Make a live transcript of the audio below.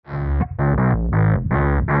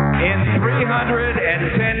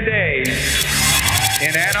110 days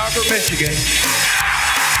in Ann Arbor, Michigan,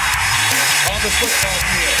 on the football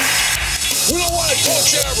field. We don't want to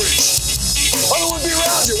coach average. I don't want to be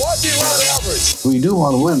around you. Why be around average? We do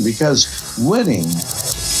want to win because winning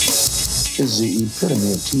is the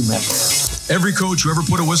epitome of team effort. Every coach who ever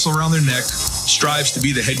put a whistle around their neck strives to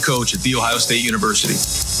be the head coach at The Ohio State University.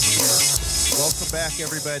 Welcome back,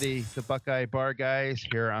 everybody, to Buckeye Bar Guys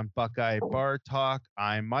here on Buckeye Bar Talk.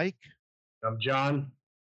 I'm Mike. I'm John.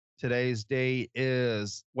 Today's date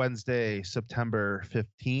is Wednesday, September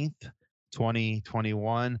 15th,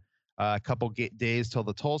 2021. A couple days till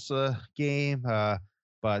the Tulsa game, but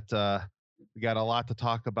we got a lot to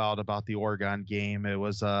talk about the Oregon game. It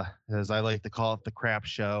was, as I like to call it, the crap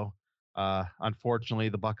show. Unfortunately,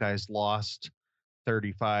 the Buckeyes lost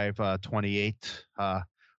 35-28.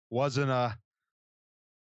 Wasn't a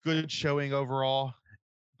good showing overall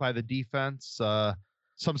by the defense.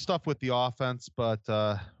 Some stuff with the offense, but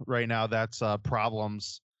right now that's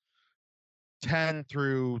problems 10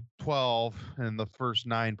 through 12, and the first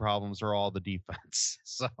 9 problems are all the defense.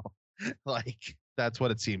 So, like, that's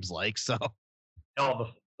what it seems like. So, the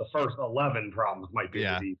first 11 problems might be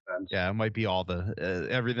the defense. Yeah, it might be all the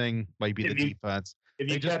everything might be defense.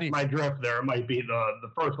 If you catch my drift there, it might be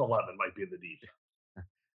the first 11 might be the defense.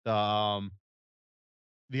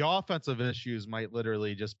 The offensive issues might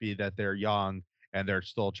literally just be that they're young and they're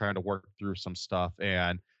still trying to work through some stuff.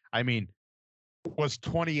 And I mean, was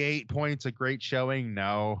 28 points a great showing?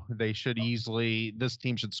 No, they should easily, this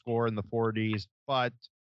team should score in the 40s, but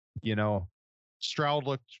you know, Stroud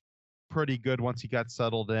looked pretty good once he got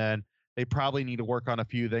settled in. They probably need to work on a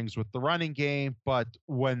few things with the running game, but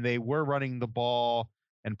when they were running the ball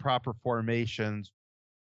in proper formations,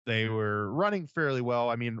 they were running fairly well.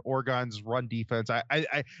 I mean, Oregon's run defense,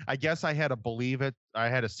 I guess I had to believe it. I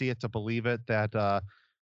had to see it to believe it that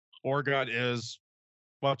Oregon is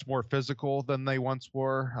much more physical than they once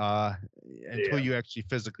were. Until you actually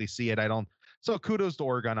physically see it, I don't. So kudos to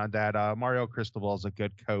Oregon on that. Mario Cristobal is a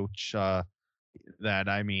good coach.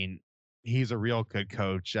 He's a real good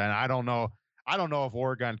coach, and I don't know if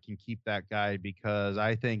Oregon can keep that guy, because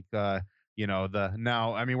I think we're not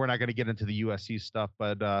going to get into the USC stuff,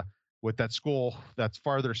 but with that school that's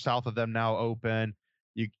farther south of them now open,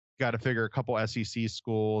 you got to figure a couple SEC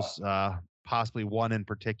schools, possibly one in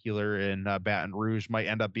particular in Baton Rouge, might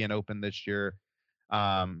end up being open this year.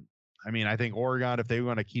 I think Oregon, if they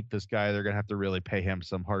want to keep this guy, they're going to have to really pay him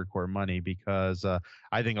some hardcore money, because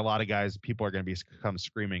I think a lot of people are going to come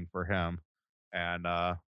screaming for him. And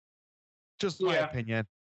just my opinion.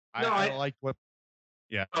 I like what.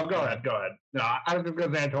 Yeah. Oh, go ahead. No, I was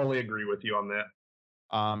going to say I totally agree with you on that.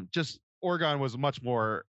 Just Oregon was much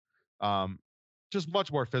more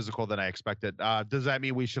physical than I expected. Does that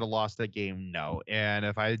mean we should have lost that game? No. And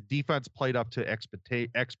if defense played up to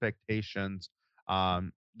expectations,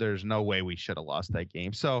 there's no way we should have lost that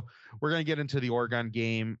game. So we're going to get into the Oregon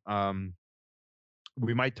game. We're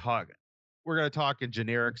going to talk in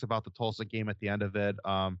generics about the Tulsa game at the end of it.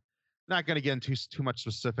 Not going to get into too much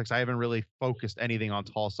specifics. I haven't really focused anything on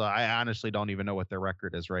Tulsa. I honestly don't even know what their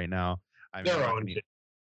record is right now. Okay,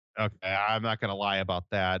 I'm not going to lie about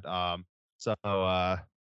that.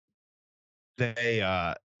 They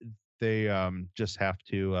just have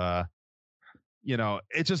to,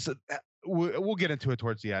 it's just, we'll get into it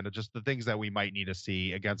towards the end of just the things that we might need to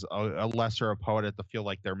see against a lesser opponent to feel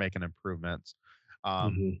like they're making improvements.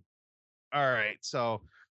 All right. So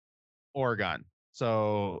Oregon.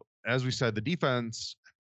 So as we said, the defense,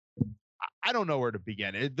 I don't know where to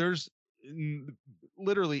begin. There's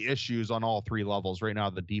literally issues on all 3 levels right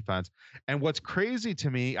now, the defense. And what's crazy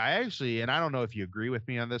to me, and I don't know if you agree with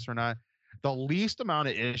me on this or not, the least amount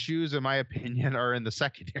of issues, in my opinion, are in the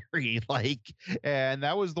secondary. And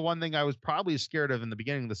that was the one thing I was probably scared of in the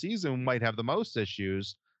beginning of the season, might have the most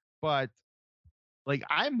issues. But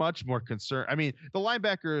I'm much more concerned. I mean, the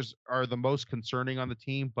linebackers are the most concerning on the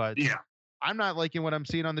team, but I'm not liking what I'm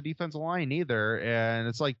seeing on the defensive line either. And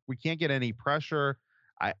it's like, we can't get any pressure.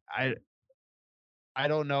 I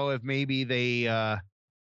don't know if maybe they're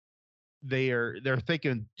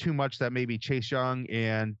thinking too much that maybe Chase Young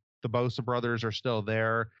and the Bosa brothers are still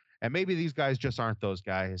there, and maybe these guys just aren't those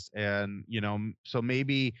guys. And, so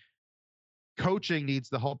maybe coaching needs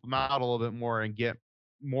to help them out a little bit more and get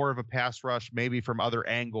more of a pass rush, maybe from other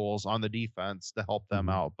angles on the defense to help them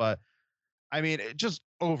out. But just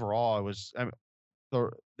overall,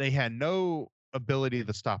 they had no ability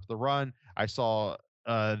to stop the run. I saw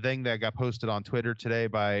a thing that got posted on Twitter today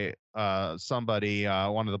by somebody,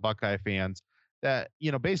 one of the Buckeye fans, that,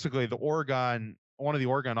 basically one of the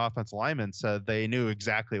Oregon offensive linemen said they knew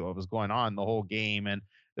exactly what was going on the whole game. And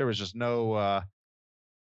there was just no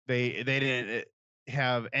they didn't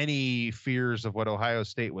have any fears of what Ohio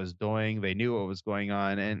State was doing. They knew what was going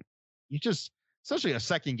on, and you just, especially a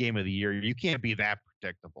second game of the year, you can't be that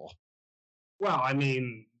predictable. Well, I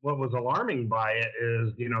mean, what was alarming by it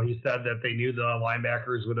is, he said that they knew the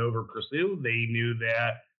linebackers would over pursue. They knew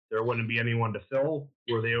that there wouldn't be anyone to fill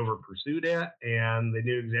where they over pursued at, and they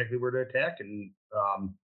knew exactly where to attack. And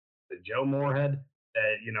Joe Moorhead,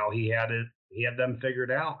 he had them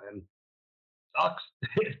figured out, and sucks.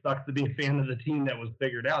 It sucks to be a fan of the team that was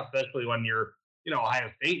figured out, especially when you're, Ohio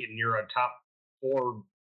State and you're a top 4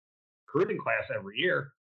 recruiting class every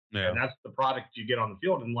year. Yeah. And that's the product you get on the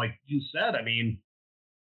field. And like you said, I mean,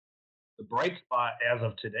 the bright spot as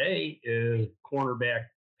of today is cornerback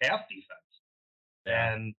pass defense.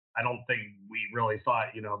 Yeah. And I don't think we really thought,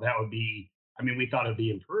 that would be, I mean, we thought it'd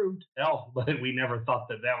be improved, but we never thought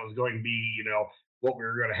that was going to be, what we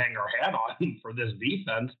were going to hang our hat on for this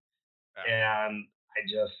defense. Yeah. And I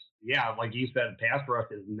just, like you said, pass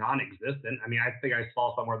rush is non-existent. I mean, I think I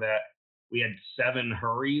saw somewhere that we had 7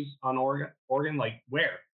 hurries on Oregon. Like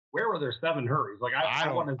where were there 7 hurries? Like I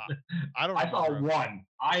saw one.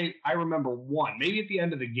 I remember one, maybe at the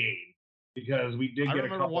end of the game, because we did get a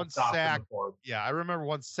couple one stops sack. In the fourth. Yeah, I remember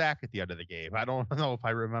one sack at the end of the game. I don't know if I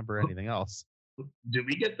remember anything else. Did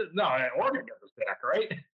we get no, Oregon got the sack,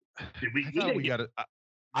 right? Did we? We got it.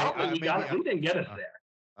 I don't think we got it. We didn't get a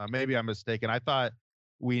sack. Maybe I'm mistaken. I thought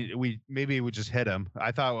we just hit him.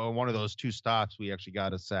 I thought on one of those 2 stops we actually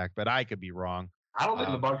got a sack, but I could be wrong. I don't think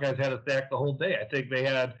the Buckeyes had a sack the whole day. I think they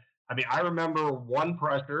had. I mean, I remember one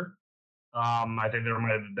pressure. I think there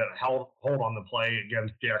might have been a hold on the play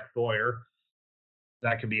against Jack Sawyer.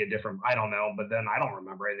 That could be a different. I don't know, but then I don't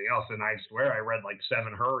remember anything else. And I swear I read like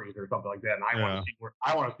 7 hurries or something like that. And I want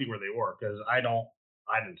to see where they were, because I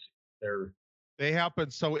didn't see They happen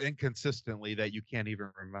so inconsistently that you can't even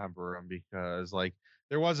remember them, because like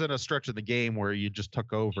there wasn't a stretch of the game where you just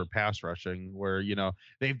took over pass rushing, where,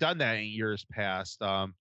 they've done that in years past.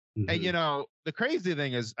 And, the crazy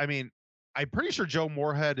thing is, I mean, I'm pretty sure Joe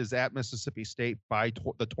Moorhead is at Mississippi State by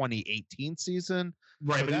the 2018 season.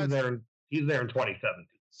 Right, so but he's there in 2017.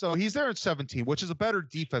 So he's there in 17, which is a better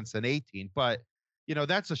defense than 18. But,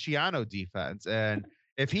 that's a Schiano defense. And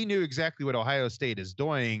if he knew exactly what Ohio State is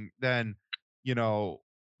doing, then,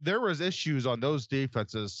 there was issues on those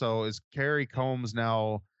defenses. So is Kerry Combs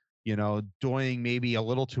now, doing maybe a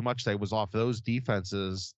little too much that was off those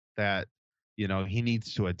defenses that, he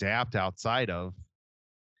needs to adapt outside of?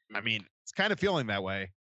 I mean, it's kind of feeling that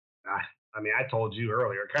way. I mean, I told you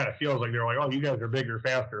earlier, it kind of feels like they're like, oh, you guys are bigger,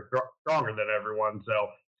 faster, stronger than everyone. So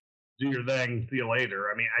do your thing. See you later.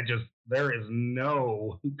 I mean, there is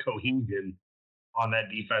no cohesion on that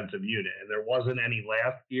defensive unit. And there wasn't any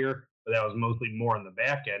last year, but that was mostly more in the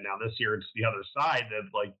back end. Now this year, it's the other side.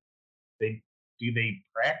 That's like, do they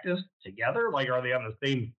practice together? Like, are they on the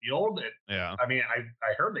same field? Yeah. I mean,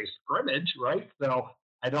 I heard they scrimmage, right? So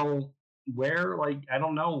I don't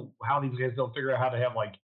know how these guys don't figure out how to have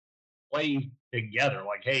like play together.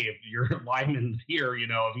 Like, hey, if your lineman's here,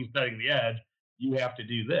 if he's setting the edge, you have to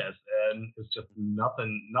do this. And it's just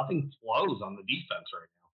nothing flows on the defense right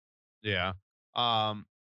now.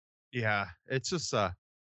 Yeah. It's just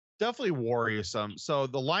definitely worrisome. So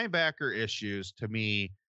the linebacker issues to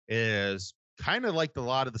me is kind of like a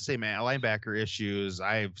lot of the same linebacker issues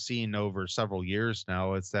I've seen over several years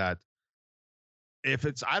now. It's that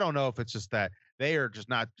I don't know if it's just that they are just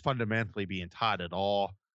not fundamentally being taught at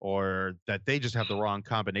all, or that they just have the wrong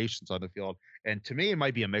combinations on the field. And to me, it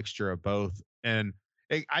might be a mixture of both. And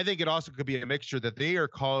I think it also could be a mixture that they are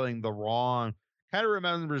calling the wrong, kind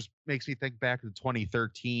of makes me think back to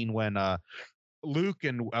 2013 when Luke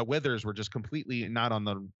and Withers were just completely not on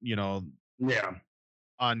the,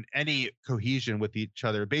 on any cohesion with each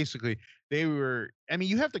other. Basically,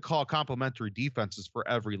 you have to call complementary defenses for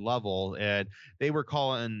every level, and they were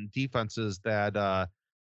calling defenses that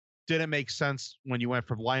didn't make sense when you went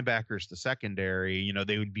from linebackers to secondary.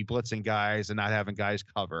 They would be blitzing guys and not having guys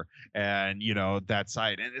cover, and that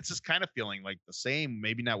side. And it's just kind of feeling like the same,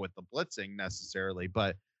 maybe not with the blitzing necessarily,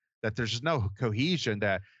 but that there's just no cohesion,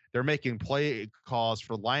 that they're making play calls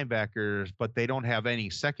for linebackers, but they don't have any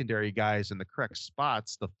secondary guys in the correct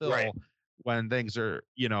spots to fill when things are,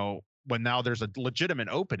 when now there's a legitimate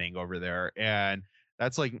opening over there. And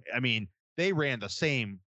that's like, I mean, they ran the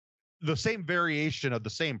same variation of the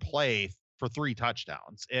same play for 3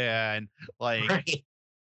 touchdowns. And like,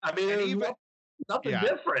 I mean, nothing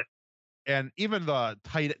different. And even the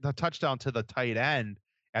touchdown to the tight end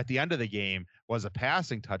at the end of the game was a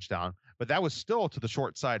passing touchdown, but that was still to the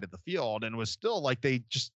short side of the field, and was still like they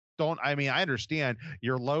just I mean, I understand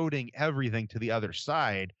you're loading everything to the other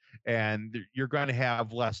side and you're going to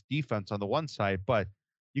have less defense on the one side, but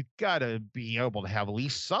you got to be able to have at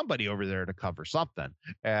least somebody over there to cover something.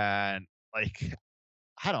 And like,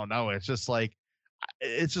 I don't know. It's just like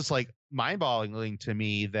mind-boggling to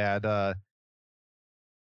me that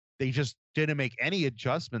they just didn't make any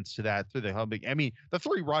adjustments to that through the home. I mean, the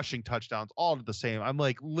 3 rushing touchdowns, all the same. I'm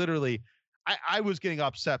like, literally, I was getting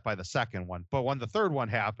upset by the second one, but when the third one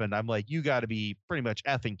happened, I'm like, you got to be pretty much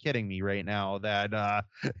effing kidding me right now that that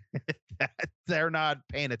they're not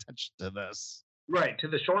paying attention to this. Right, to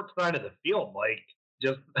the short side of the field, like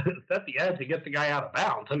just set the edge to get the guy out of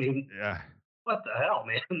bounds. I mean, Yeah. what the hell,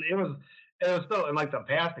 man? It was so, and like the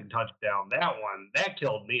passing touchdown, that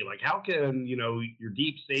killed me. Like, how can your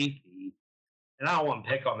deep safety? And I don't want to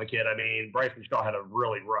pick on the kid. I mean, Bryson Shaw had a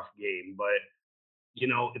really rough game, but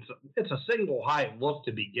it's a single high look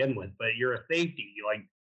to begin with. But you're a safety. Like,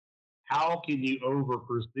 how can you over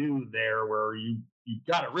pursue there where you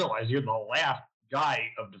got to realize you're the last guy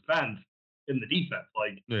of defense in the defense?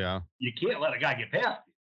 Like, Yeah. you can't let a guy get past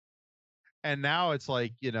you. And now it's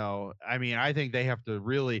like, I mean, I think they have to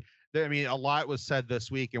really, I mean, a lot was said this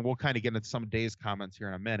week, and we'll kind of get into some of Dave's comments here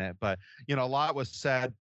in a minute, but, a lot was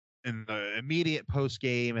said in the immediate post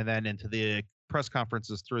game and then into the press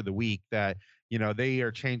conferences through the week that, they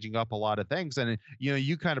are changing up a lot of things. And,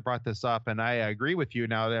 you kind of brought this up, and I agree with you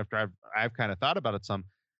now after I've kind of thought about it some,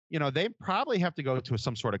 they probably have to go to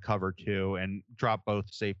some sort of cover 2 and drop both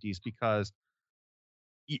safeties because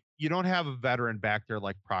you don't have a veteran back there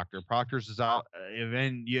like Proctor. Proctor's is out.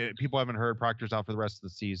 And people haven't heard Proctor's out for the rest of the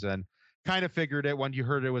season. Kind of figured it when you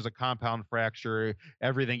heard it was a compound fracture.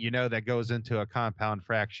 Everything that goes into a compound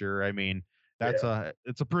fracture. I mean, it's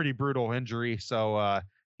a pretty brutal injury. So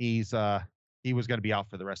he was going to be out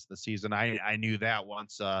for the rest of the season. I knew that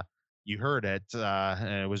once you heard it,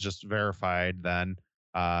 and it was just verified then.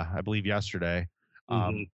 I believe yesterday.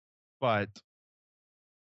 But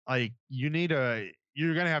like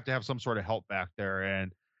you're going to have some sort of help back there.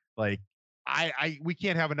 And like, we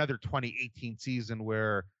can't have another 2018 season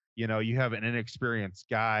where, you have an inexperienced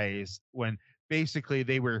guys when basically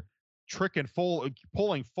they were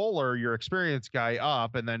pulling Fuller, your experienced guy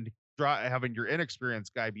up, and then having your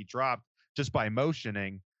inexperienced guy be dropped just by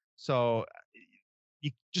motioning. So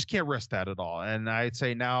you just can't risk that at all. And I'd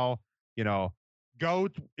say now,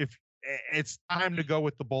 if it's time to go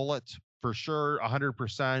with the bullet for sure,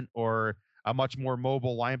 100%, or a much more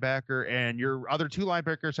mobile linebacker, and your other 2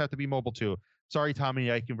 linebackers have to be mobile too. Sorry, Tommy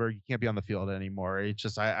Eichenberg, you can't be on the field anymore. It's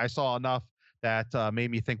just I saw enough that made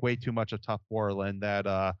me think way too much of Tuff Borland.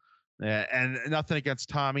 And nothing against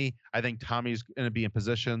Tommy. I think Tommy's going to be in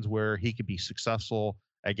positions where he could be successful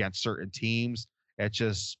against certain teams. It's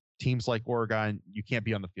just teams like Oregon, you can't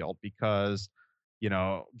be on the field because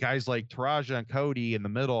guys like Taraja and Cody in the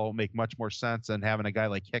middle make much more sense than having a guy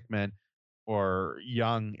like Hickman or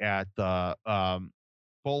Young at the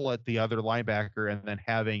Bullet, the other linebacker, and then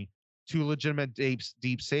having 2 legitimate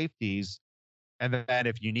deep safeties. And then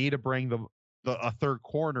if you need to bring a third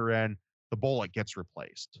corner in, the Bullet gets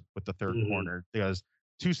replaced with the third corner because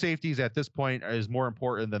 2 safeties at this point is more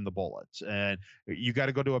important than the Bullets. And you got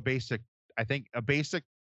to go to a basic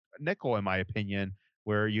nickel, in my opinion,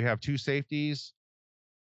 where you have 2 safeties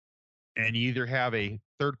and you either have a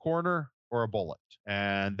third corner or a Bullet.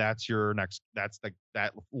 And that's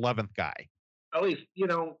that 11th guy. At least,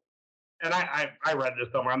 and I read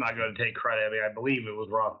this somewhere. I'm not going to take credit. I mean, I believe it was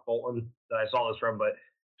Ross Bolton that I saw this from, but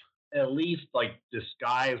at least like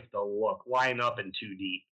disguise the look, line up in 2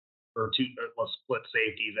 deep or split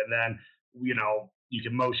safeties, and then you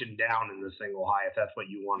can motion down in the single high if that's what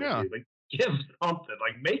you want to do. Like, give something,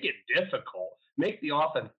 like make it difficult, make the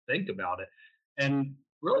offense think about it. And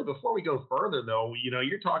really, before we go further, though,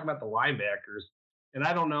 you're talking about the linebackers, and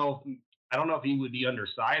I don't know if he would be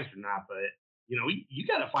undersized or not, but you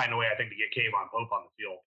got to find a way, I think, to get Kayvon Pope on the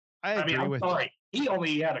field. I'm sorry. He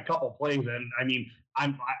only had a couple plays, and I mean,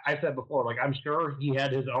 I said before, like, I'm sure he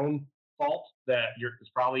had his own fault that it's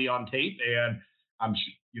probably on tape, and I'm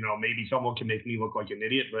maybe someone can make me look like an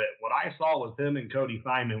idiot, but what I saw was him and Cody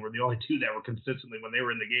Simon were the only 2 that were consistently, when they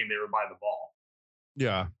were in the game, they were by the ball.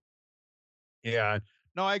 Yeah.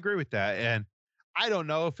 No, I agree with that, and I don't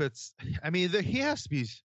know if it's. I mean, he has to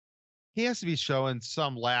be showing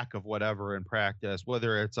some lack of whatever in practice,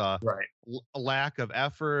 whether it's a lack of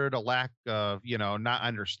effort, a lack of, not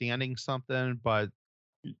understanding something, but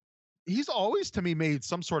he's always to me made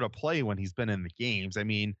some sort of play when he's been in the games. I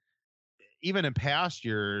mean, even in past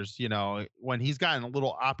years, when he's gotten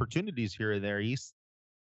little opportunities here and there, he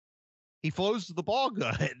flows the ball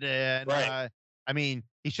good. And I mean,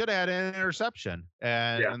 he should have had an interception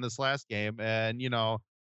and in this last game. And,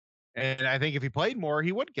 and I think if he played more,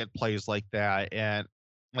 he would get plays like that. And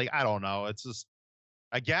like, I don't know. It's just,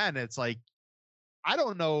 again, it's like, I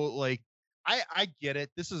don't know. Like, I get it.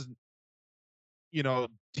 This is,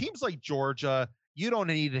 teams like Georgia, you don't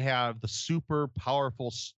need to have the super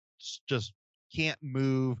powerful, just can't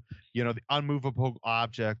move, the unmovable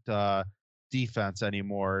object defense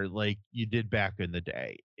anymore like you did back in the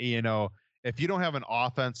day. If you don't have an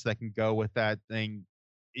offense that can go with that thing,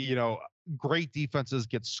 great defenses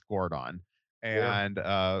get scored on. And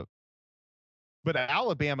but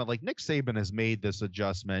Alabama, like Nick Saban has made this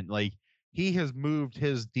adjustment. Like he has moved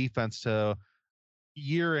his defense to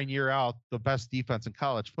year in, year out, the best defense in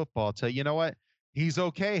college football to, you know what? He's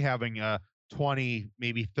okay having a 20,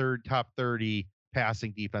 maybe top 30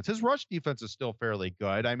 passing defense. His rush defense is still fairly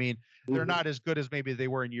good. I mean, they're not as good as maybe they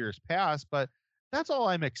were in years past, but that's all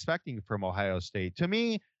I'm expecting from Ohio State. To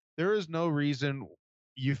me, there is no reason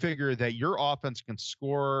you figure that your offense can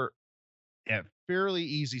score at fairly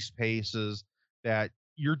easy paces, that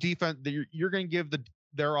your defense, that you're going to give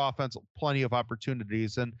their offense plenty of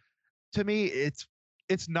opportunities. And to me, it's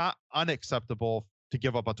not unacceptable to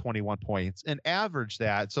give up 21 points and average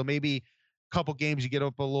that. So maybe a couple games you get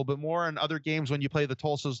up a little bit more, and other games when you play the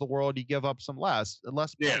Tulsas of the world, you give up some less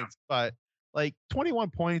points. But like 21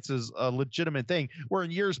 points is a legitimate thing. Where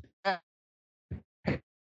in years past,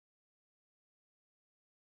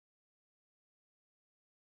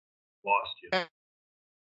 lost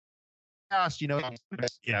you.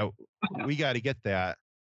 We got to get that.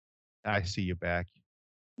 I see you back.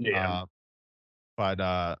 Yeah. But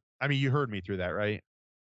I mean, you heard me through that, right?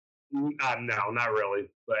 No, not really.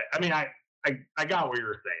 But I mean, I got what you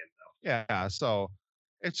were saying though. Yeah. So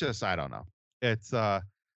it's just, I don't know. It's a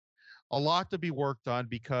lot to be worked on,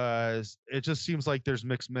 because it just seems like there's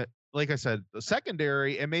like I said, the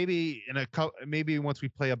secondary, and maybe maybe once we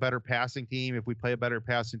play a better passing team, if we play a better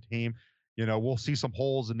passing team, we'll see some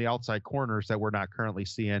holes in the outside corners that we're not currently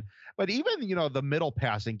seeing. But even, the middle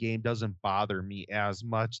passing game doesn't bother me as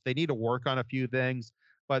much. They need to work on a few things,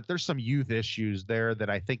 but there's some youth issues there that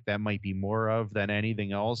I think that might be more of than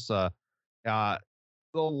anything else. I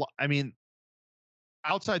mean,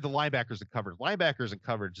 outside the linebackers and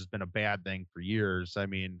coverage has been a bad thing for years. I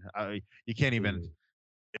mean, you can't even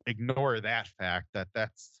ignore that fact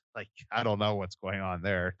that's like, I don't know what's going on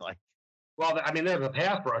there. Like, well, I mean, there's a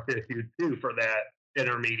pass rush issue too for that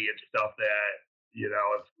intermediate stuff that,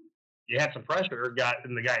 if you had some pressure got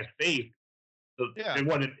in the guy's face, so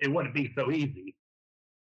it wouldn't be so easy.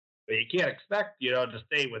 But you can't expect, to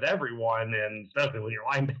stay with everyone, and especially when your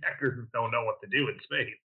linebackers don't know what to do in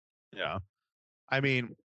space. Yeah. I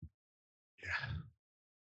mean,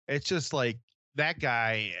 it's just like that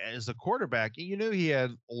guy as a quarterback, he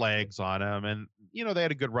had legs on him, and, they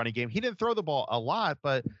had a good running game. He didn't throw the ball a lot,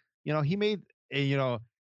 but, he made, he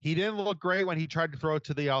didn't look great when he tried to throw it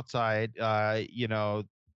to the outside.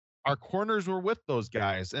 Our corners were with those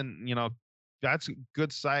guys, and, that's a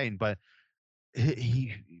good sign, but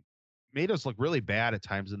he made us look really bad at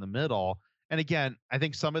times in the middle. And again, I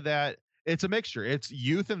think some of that, it's a mixture. It's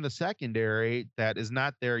youth in the secondary that is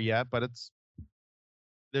not there yet, but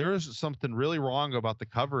there is something really wrong about the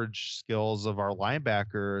coverage skills of our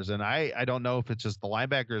linebackers. And I don't know if it's just the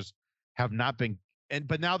linebackers have not been,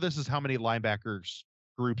 but now this is how many linebackers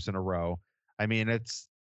groups in a row. I mean, it's,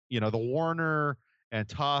 the Warner and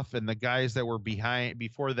Tough and the guys that were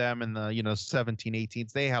before them in the, 17,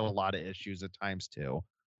 18s, they had a lot of issues at times too,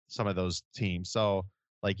 some of those teams. So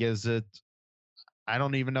like, I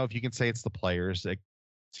don't even know if you can say it's the players. It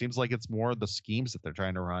seems like it's more the schemes that they're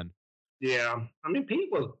trying to run. Yeah. I mean, Pete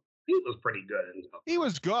was pretty good. He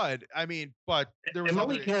was good. I mean, but there was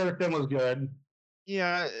Malik Harrison was good.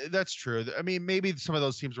 Yeah, that's true. I mean, maybe some of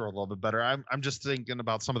those teams were a little bit better. I'm just thinking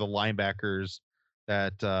about some of the linebackers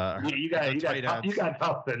that you got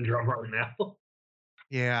tough syndrome right now.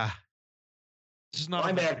 Yeah. Just not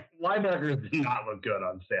linebackers did not look good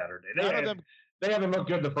on Saturday. They haven't looked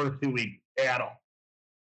good the first 2 weeks at all.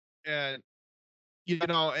 And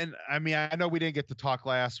and I mean, I know we didn't get to talk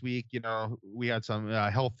last week. We had some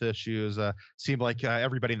health issues. Seemed like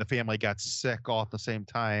everybody in the family got sick all at the same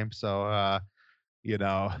time. So,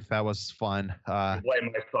 that was fun. I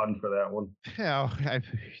blame my son for that one.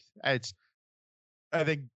 I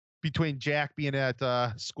think between Jack being at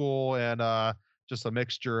school and just a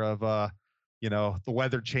mixture of the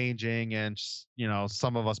weather changing and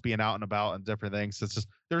some of us being out and about and different things. It's just,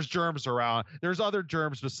 there's germs around. There's other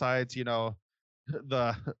germs besides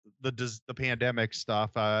the pandemic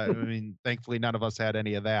stuff. I mean, thankfully none of us had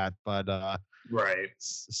any of that, but right.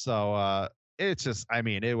 So it's just, I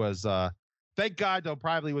mean, it was Thank God, though,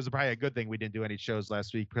 probably a good thing we didn't do any shows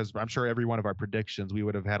last week, because I'm sure every one of our predictions we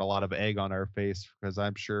would have had a lot of egg on our face, because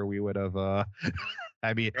I'm sure we would have.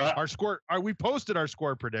 I mean, we posted our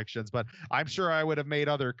score predictions, but I'm sure I would have made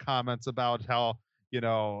other comments about how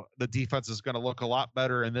the defense is going to look a lot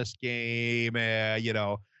better in this game, and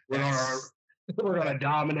we're going to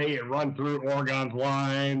dominate and run through Oregon's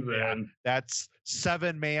lines. And that's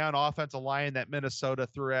 7-man offensive line that Minnesota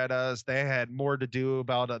threw at us. They had more to do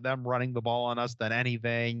about them running the ball on us than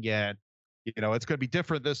anything. And, it's going to be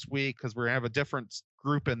different this week because we're going to have a different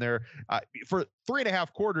group in there. For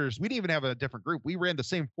 3.5 quarters, we didn't even have a different group. We ran the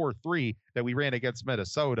same 4-3 that we ran against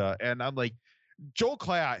Minnesota. And I'm like, Joel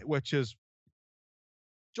Klatt,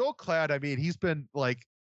 I mean, he's been like,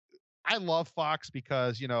 I love Fox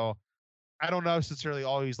because, I don't necessarily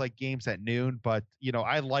always like games at noon, but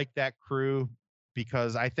I like that crew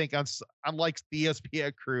because I think unlike the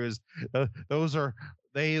ESPN crews, those are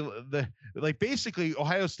basically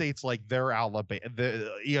Ohio State's like their Alabama,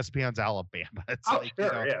 the ESPN's Alabama. It's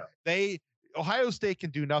Ohio State can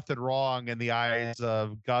do nothing wrong in the eyes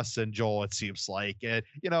of Gus and Joel, it seems like. And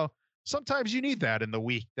sometimes you need that in the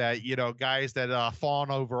week that, guys that fawn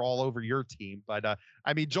all over your team. But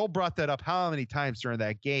I mean, Joel brought that up how many times during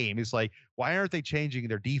that game? He's like, why aren't they changing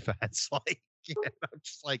their defense? Like, I'm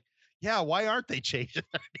just like, yeah, why aren't they changing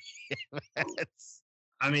their defense?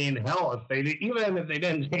 I mean, hell, even if they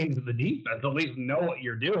didn't change the defense, at least know what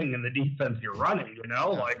you're doing in the defense you're running,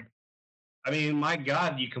 Like, I mean, my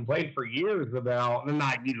God, you complained for years about,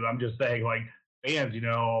 not you, I'm just saying, like, fans,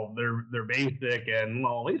 they're basic and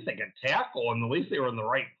at least they can tackle and at least they were in the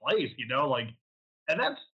right place, like, and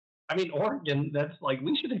that's, I mean, Oregon, that's like,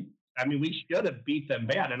 we should have beat them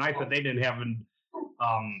bad. And I said they didn't have an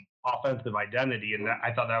offensive identity, and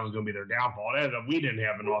I thought that was going to be their downfall. And we didn't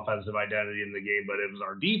have an offensive identity in the game, but it was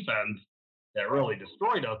our defense that really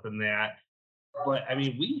destroyed us in that. But I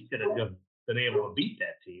mean, we should have just been able to beat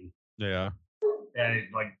that team. Yeah. And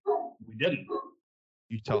we didn't.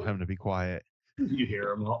 You tell him to be quiet. You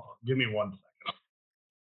hear him. Give me 1 second.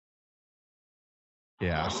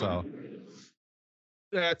 Yeah, so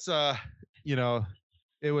that's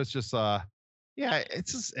it was just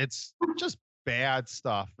it's just bad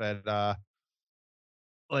stuff. And I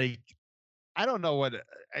don't know what,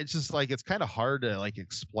 it's just like, it's kind of hard to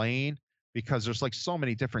explain because there's so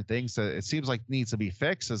many different things that it seems like needs to be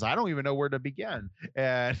fixed, as I don't even know where to begin.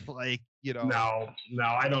 And No,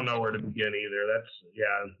 I don't know where to begin either.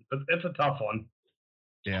 It's a tough one.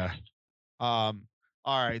 Yeah. All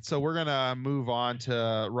right, so we're gonna move on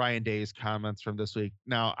to Ryan Day's comments from this week.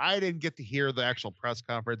 Now, I didn't get to hear the actual press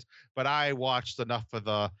conference, but I watched enough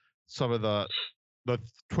of some of the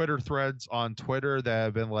Twitter threads on Twitter that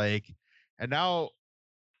have been and now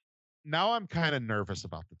I'm kind of nervous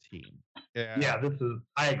about the team.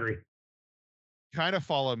 I agree. Kind of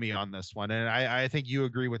follow me on this one. And I think you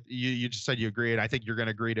agree with, you just said you agree. And I think you're going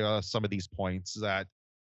to agree to some of these points that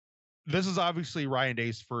this is obviously Ryan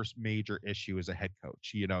Day's first major issue as a head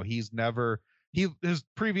coach. His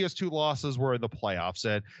previous 2 losses were in the playoffs.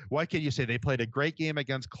 And what can you say? They played a great game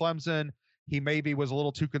against Clemson. He maybe was a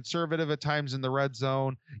little too conservative at times in the red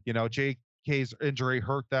zone. JK's injury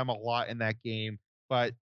hurt them a lot in that game.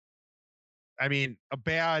 But I mean,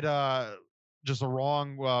 just a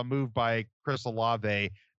wrong move by Chris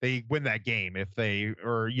Olave, they win that game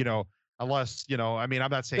unless, I mean,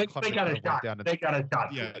 I'm not saying they got a shot. They got a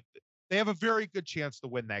shot. Yeah, they have a very good chance to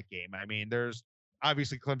win that game. I mean, there's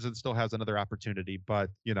obviously Clemson still has another opportunity, but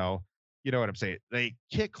you know what I'm saying. They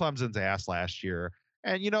kicked Clemson's ass last year,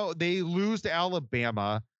 and they lose to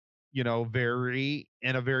Alabama, in a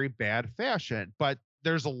very bad fashion. But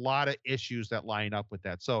there's a lot of issues that line up with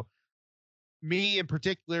that. So me in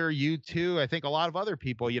particular, you too, I think a lot of other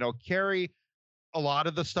people, carry a lot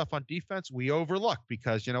of the stuff on defense we overlook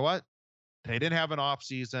because you know what? They didn't have an off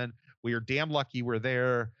season. We are damn lucky we're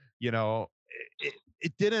there. I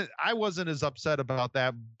wasn't as upset about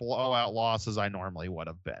that blowout loss as I normally would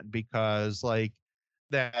have been because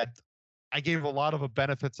that I gave a lot of the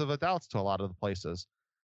benefits of the doubts to a lot of the places.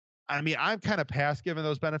 I mean, I'm kind of past giving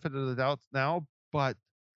those benefits of the doubts now, but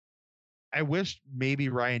I wish maybe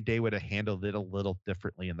Ryan Day would have handled it a little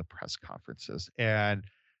differently in the press conferences. And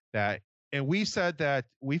we said that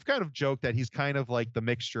we've kind of joked that he's kind of like the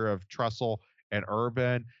mixture of Tressel and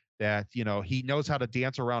Urban, that, he knows how to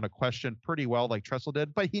dance around a question pretty well like Tressel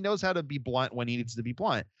did, but he knows how to be blunt when he needs to be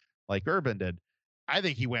blunt like Urban did. I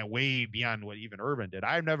think he went way beyond what even Urban did.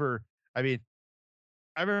 I remember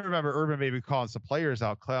Urban maybe calling some players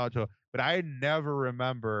out, but I never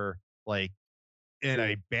remember in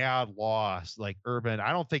a bad loss like Urban.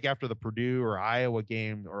 I don't think after the Purdue or Iowa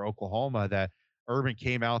game or Oklahoma that Urban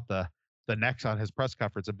came out the the next on his press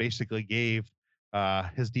conference and basically gave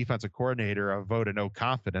his defensive coordinator a vote of no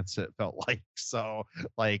confidence. It felt like so.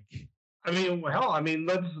 Like, I mean, hell, I mean,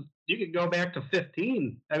 you could go back to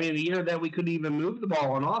 15. I mean, the year that we couldn't even move the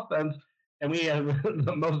ball on offense, and we had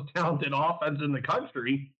the most talented offense in the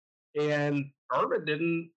country. And Urban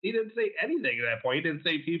didn't say anything at that point. He didn't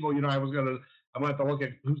say people, I'm going to have to look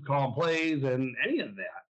at who's calling plays and any of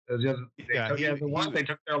that. It was just they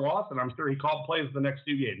took their loss, and I'm sure he called plays the next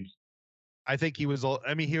 2 games. I think he was.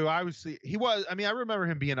 I mean, he was. I mean, I remember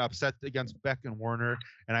him being upset against Beck and Warner,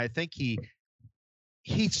 and I think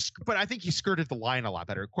but I think he skirted the line a lot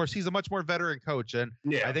better. Of course, he's a much more veteran coach, and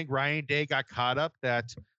I think Ryan Day got caught up that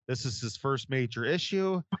this is his first major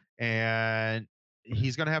issue, and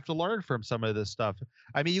he's going to have to learn from some of this stuff.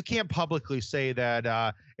 I mean, you can't publicly say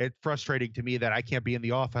that it's frustrating to me that I can't be in the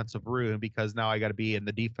offensive room because now I got to be in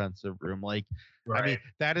the defensive room. Like, right. I mean,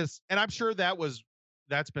 that is, and I'm sure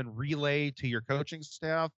that's been relayed to your coaching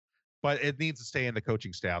staff, but it needs to stay in the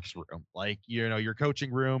coaching staff's room. Like, your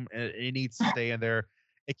coaching room, it needs to stay in there.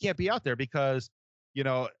 It can't be out there because,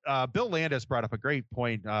 Bill Landis brought up a great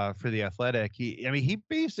point for The Athletic. He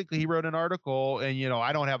basically wrote an article, and,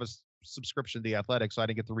 I don't have a subscription to The Athletic, so I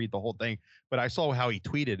didn't get to read the whole thing, but I saw how he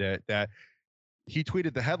tweeted it, that he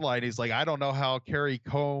tweeted the headline. He's like, I don't know how Kerry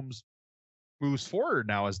Combs moves forward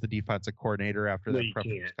now as the defensive coordinator after the press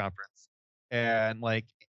conference. And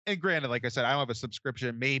granted, like I said, I don't have a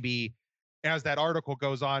subscription. Maybe as that article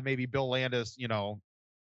goes on, maybe Bill Landis,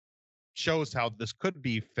 shows how this could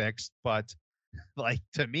be fixed. But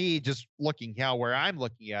to me, just looking where I'm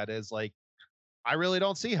looking at is I really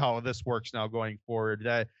don't see how this works now going forward.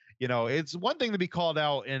 That, it's one thing to be called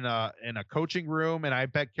out in a coaching room. And I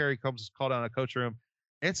bet Kerry Combs was called out in a coach room.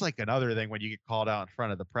 It's another thing when you get called out in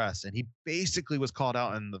front of the press. And he basically was called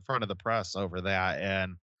out in the front of the press over that.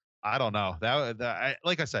 And I don't know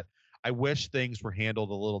like I said, I wish things were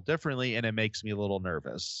handled a little differently, and it makes me a little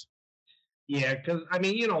nervous. Yeah, because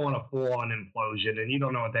you don't want a full-on implosion, and you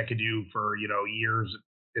don't know what that could do for years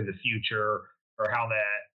in the future, or how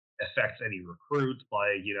that affects any recruits.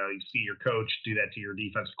 You see your coach do that to your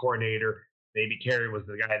defensive coordinator. Maybe Kerry was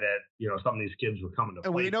the guy that some of these kids were coming to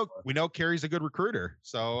play. And we know Kerry's a good recruiter,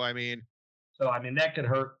 so that could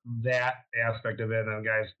hurt that aspect of it. And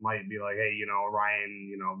guys might be like, hey,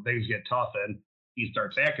 Ryan, things get tough and he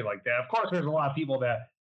starts acting like that. Of course, there's a lot of people that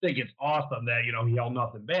think it's awesome that, he held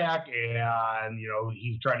nothing back and,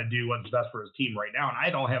 he's trying to do what's best for his team right now. And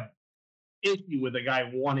I don't have issue with a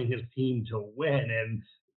guy wanting his team to win and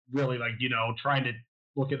really trying to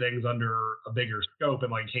look at things under a bigger scope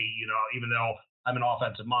and hey, even though I'm an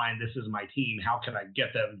offensive mind, this is my team. How can I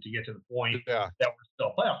get them to get to the point that we're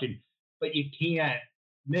still a playoff team? But you can't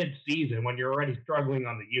mid-season when you're already struggling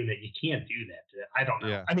on the unit. You can't do that. I don't know.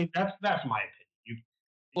 Yeah. I mean, that's my opinion. You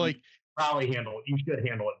probably you should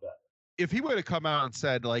handle it better. If he would have come out and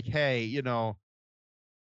said hey,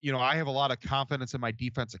 I have a lot of confidence in my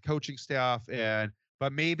defensive coaching staff,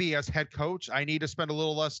 but maybe as head coach, I need to spend a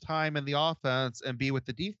little less time in the offense and be with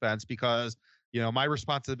the defense because my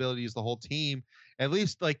responsibility is the whole team. At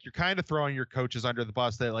least you're kind of throwing your coaches under the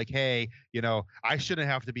bus that hey, I shouldn't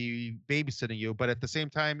have to be babysitting you, but at the same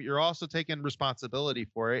time, you're also taking responsibility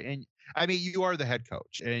for it. And you are the head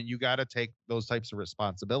coach and you got to take those types of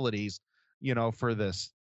responsibilities,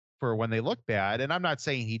 for when they look bad. And I'm not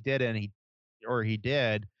saying he didn't, he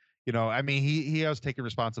did, he has taken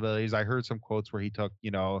responsibilities. I heard some quotes where he took,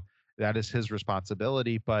 that is his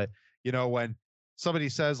responsibility. But, when somebody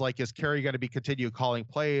says is Kerry going to be continue calling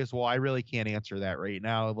plays? Well, I really can't answer that right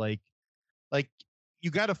now.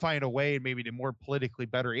 You got to find a way maybe to more politically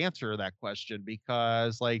better answer that question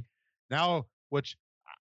because now, which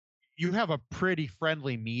you have a pretty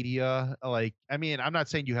friendly media. I'm not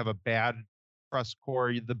saying you have a bad press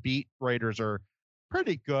corps. The beat writers are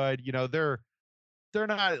pretty good. They're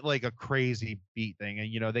not a crazy beat thing.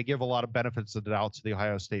 And, they give a lot of benefits of the doubt to the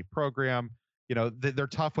Ohio State program. They're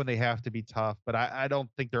tough when they have to be tough, but I don't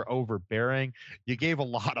think they're overbearing. You gave a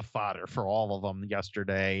lot of fodder for all of them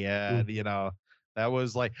yesterday. And, that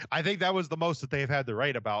was I think that was the most that they've had to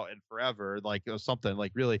write about in forever. It was something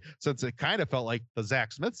really, since it kind of felt like the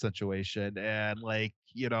Zach Smith situation and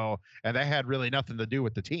and that had really nothing to do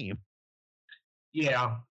with the team.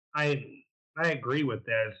 Yeah, I agree with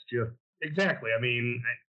that. It's just exactly.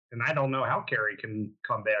 And I don't know how Kerry can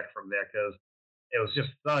come back from that because it was just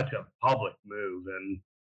such a public move, and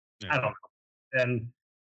I don't know. And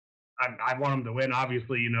I want them to win.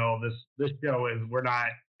 Obviously, this show is we're not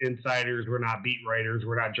insiders, we're not beat writers,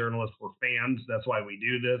 we're not journalists, we're fans. That's why we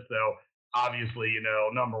do this. So obviously,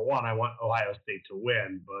 number one, I want Ohio State to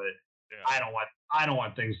win, but I don't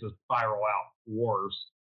want things to spiral out worse.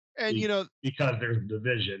 And because there's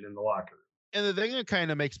division in the locker room. And the thing that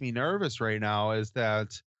kind of makes me nervous right now is that,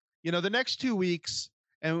 the next 2 weeks,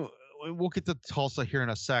 and we'll get to Tulsa here in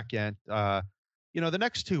a second. The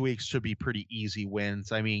next 2 weeks should be pretty easy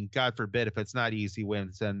wins. I mean, God forbid if it's not easy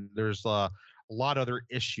wins, then there's a lot of other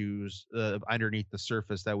issues underneath the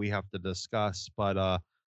surface that we have to discuss. But I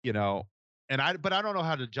don't know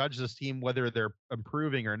how to judge this team, whether they're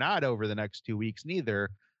improving or not over the next 2 weeks, neither.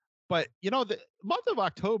 But the month of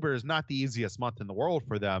October is not the easiest month in the world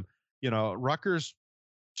for them. Rutgers,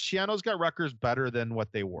 Schiano's got Rutgers better than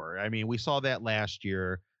what they were. I mean, we saw that last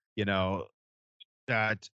year,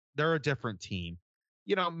 that they're a different team.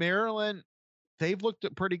 Maryland, they've looked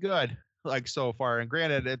pretty good, like, so far. And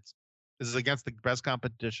granted, this is against the best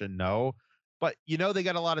competition, no. But, they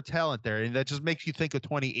got a lot of talent there. And that just makes you think of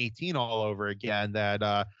 2018 all over again, that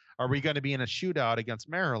are we going to be in a shootout against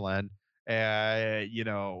Maryland? Are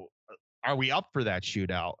we up for that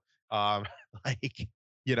shootout?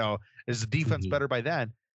 Is the defense better by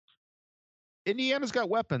then? Indiana's got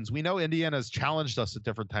weapons. We know Indiana's challenged us at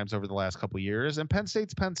different times over the last couple of years, and Penn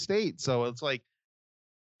State's Penn State. So it's like,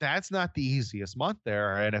 that's not the easiest month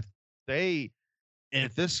there. And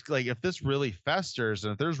if this really festers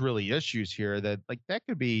and if there's really issues here, there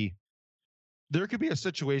could be a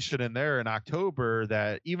situation in there in October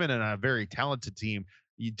that even in a very talented team,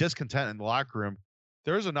 you discontent in the locker room,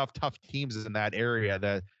 there's enough tough teams in that area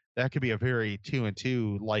that could be a very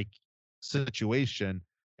 2-2 like situation.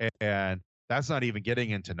 And that's not even getting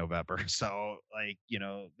into November. So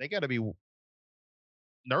they got to be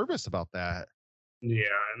nervous about that. Yeah.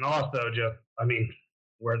 And also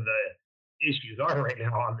where the issues are right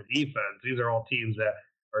now on the defense, these are all teams that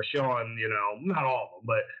are showing, not all of them,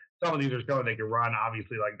 but some of these are showing they can run.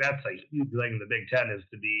 Obviously, that's a huge thing in the Big Ten is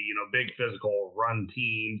to be, big physical run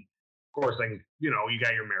team. Of course, you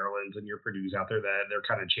got your Marylands and your Purdue's out there that they're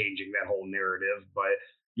kind of changing that whole narrative, but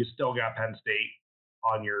you still got Penn State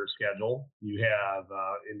on your schedule. You have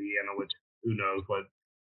Indiana, which who knows what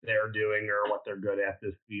they're doing or what they're good at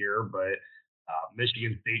this year, but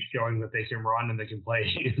Michigan State showing that they can run and they can play.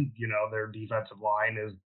 Their defensive line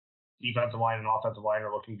and offensive line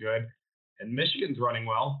are looking good, and Michigan's running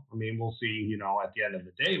well. I mean, we'll see. At the end of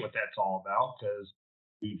the day, what that's all about, because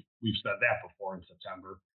we've said that before in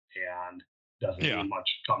September, and doesn't mean much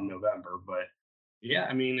come November. But yeah,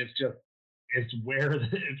 I mean, it's where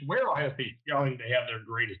Ohio State's going to have their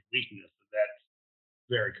greatest weakness. That's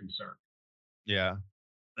very concerning. Yeah,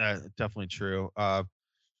 definitely true.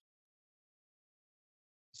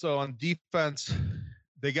 So on defense,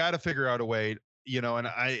 they got to figure out a way, and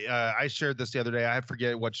I shared this the other day. I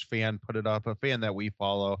forget which fan put it up, a fan that we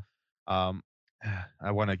follow. I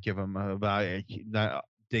want to give him not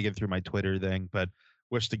digging through my Twitter thing, but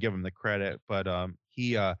wish to give him the credit. But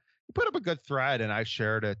he put up a good thread, and I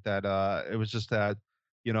shared it, that it was just that,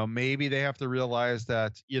 maybe they have to realize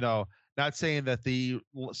that, not saying that the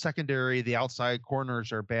secondary, the outside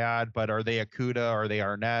corners are bad, but are they Akuda? Are they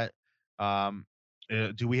Arnett?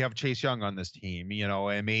 Do we have Chase Young on this team?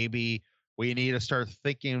 And maybe we need to start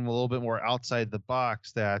thinking a little bit more outside the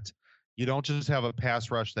box, that you don't just have a pass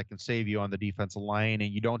rush that can save you on the defensive line,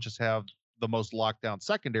 and you don't just have the most lockdown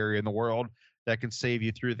secondary in the world that can save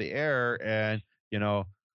you through the air. And,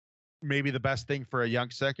 maybe the best thing for a young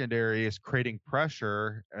secondary is creating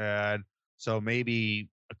pressure. And so maybe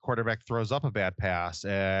a quarterback throws up a bad pass,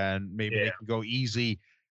 and maybe they can go easy,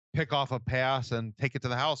 pick off a pass and take it to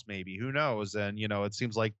the house, maybe. Who knows? And, it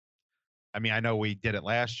seems like, I know we did it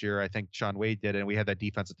last year. I think Sean Wade did it, and we had that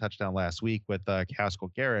defensive touchdown last week with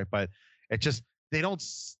Haskell Garrett. But it just, they don't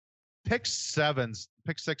pick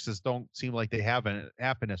sixes don't seem like they haven't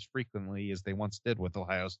happened as frequently as they once did with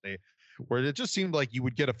Ohio State, where it just seemed like you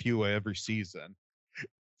would get a few every season.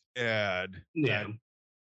 And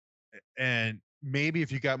maybe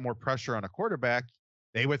if you got more pressure on a quarterback,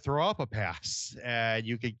 they would throw up a pass and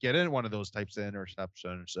you could get in one of those types of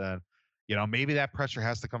interceptions. And, maybe that pressure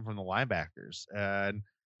has to come from the linebackers, and,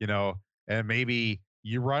 and maybe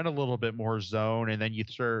you run a little bit more zone, and then you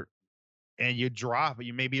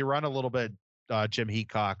run a little bit Jim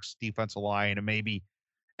Heacock's defensive line, and maybe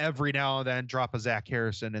every now and then drop a Zach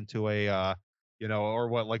Harrison into a, or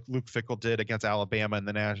what, like Luke Fickell did against Alabama in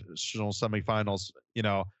the national semifinals.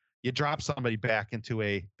 You drop somebody back into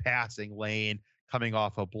a passing lane coming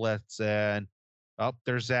off a blitz, and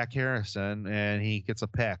there's Zach Harrison, and he gets a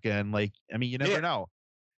pick. And you never know.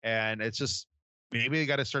 And it's just, maybe they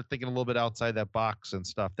got to start thinking a little bit outside that box and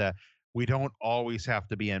stuff, that we don't always have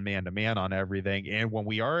to be in man-to-man on everything. And when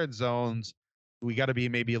we are in zones, we got to be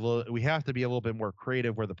we have to be a little bit more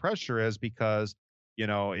creative where the pressure is, because,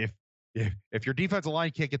 if your defensive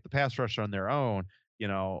line can't get the pass rush on their own,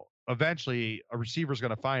 eventually a receiver's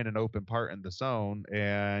going to find an open part in the zone,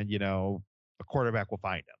 and a quarterback will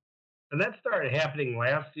find him. And that started happening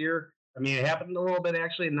last year. I mean, it happened a little bit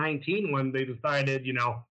actually in 19 when they decided,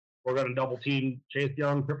 we're going to double team Chase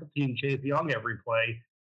Young, triple team Chase Young every play,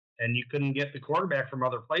 and you couldn't get the quarterback from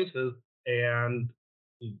other places, and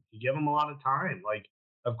you give them a lot of time. Like,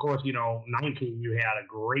 of course, 19 you had a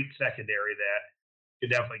great secondary that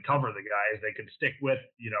could definitely cover the guys. They could stick with,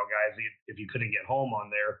 guys if you couldn't get home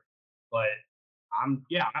on there. But I'm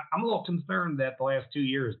a little concerned that the last 2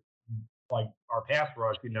 years, like our pass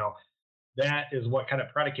rush, that is what kind of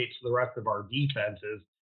predicates the rest of our defenses.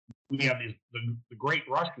 We have the great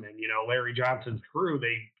rushmen, Larry Johnson's crew,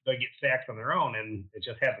 they get sacks on their own, and it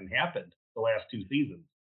just hasn't happened the last 2 seasons.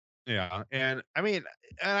 Yeah. And I mean,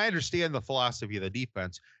 and I understand the philosophy of the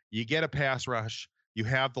defense. You get a pass rush, you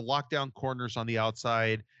have the lockdown corners on the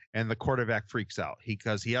outside, and the quarterback freaks out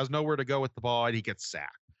because he has nowhere to go with the ball and he gets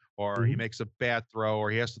sacked, or he makes a bad throw,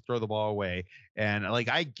 or he has to throw the ball away. And like,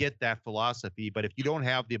 I get that philosophy, but if you don't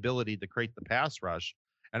have the ability to create the pass rush,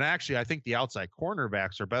 and actually, I think the outside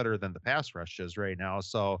cornerbacks are better than the pass rushes right now.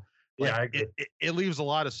 So it leaves a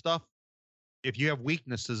lot of stuff. If you have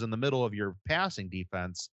weaknesses in the middle of your passing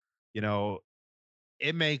defense, it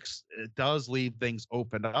does leave things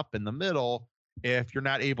open up in the middle if you're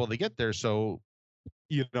not able to get there. So,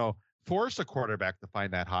 force a quarterback to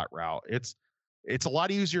find that hot route. It's a lot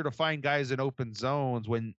easier to find guys in open zones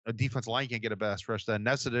when a defensive line can't get a pass rush than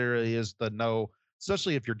necessarily is to know,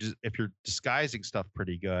 especially if you're disguising stuff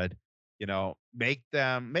pretty good.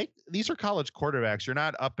 These are college quarterbacks. You're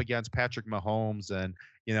not up against Patrick Mahomes and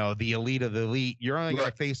the elite of the elite. You're only going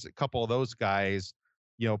to face a couple of those guys,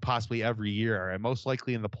 possibly every year, and most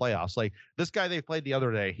likely in the playoffs. Like this guy they played the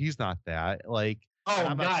other day, he's not that. Like,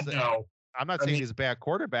 no. I'm not saying he's a bad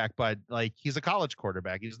quarterback, but like he's a college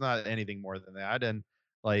quarterback. He's not anything more than that. And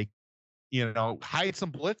like, hide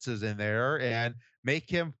some blitzes in there and make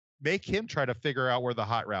him try to figure out where the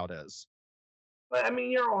hot route is. But I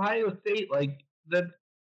mean, you're Ohio State, like that.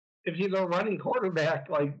 If he's a running quarterback,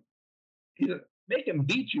 like make him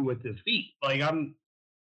beat you with his feet. Like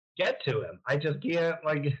get to him. I just can't.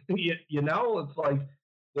 Like it's like,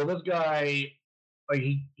 well, this guy, like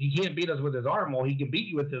he can't beat us with his arm. Well, he can beat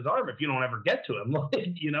you with his arm if you don't ever get to him.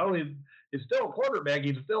 He's still a quarterback.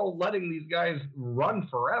 He's still letting these guys run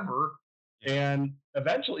forever, and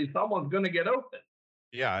eventually someone's going to get open.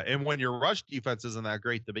 Yeah, and when your rush defense isn't that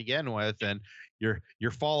great to begin with, and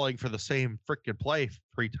you're falling for the same freaking play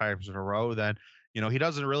 3 times in a row, then he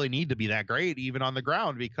doesn't really need to be that great even on the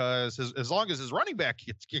ground, because as long as his running back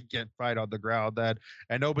get fight on the ground, and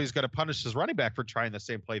nobody's going to punish his running back for trying the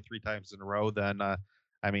same play 3 times in a row, then I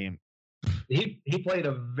mean, he played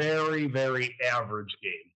a very, very average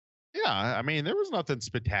game. Yeah, I mean, there was nothing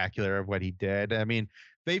spectacular of what he did. I mean,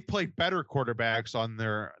 they've played better quarterbacks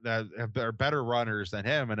that are better runners than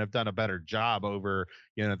him and have done a better job over,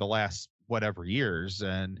 the last whatever years.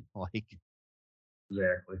 And like,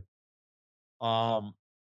 exactly. I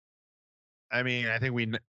mean, I think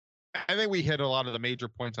we hit a lot of the major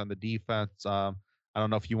points on the defense. I don't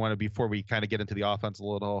know if you want to, before we kind of get into the offense a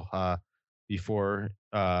little, before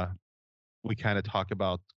we kind of talk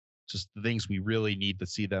about just the things we really need to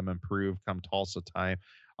see them improve come Tulsa time.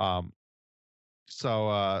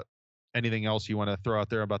 So anything else you want to throw out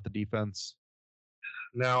there about the defense?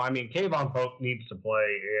 No, I mean, Kayvon Polk needs to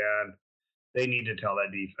play, and they need to tell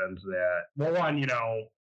that defense that, well, one,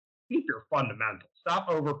 keep your fundamentals. Stop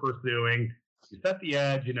over pursuing. You set the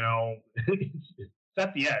edge,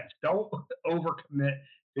 set the edge. Don't overcommit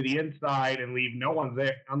to the inside and leave no one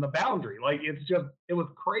there on the boundary. Like, it was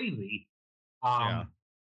crazy.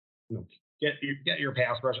 Get your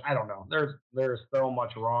pass rush. I don't know. There's so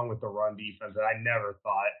much wrong with the run defense that I never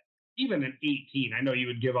thought. Even in 18, I know you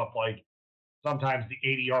would give up like sometimes the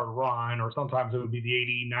 80-yard run, or sometimes it would be the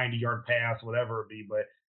 80, 90-yard pass, whatever it be, but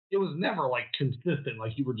it was never like consistent.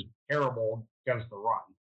 Like you were just terrible against the run.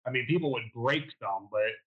 I mean, people would break some,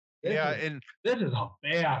 but this is a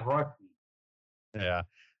bad rush. Yeah,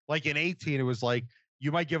 like in 18, it was like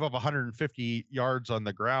you might give up 150 yards on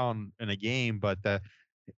the ground in a game, but the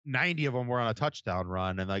 90 of them were on a touchdown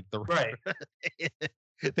run, and like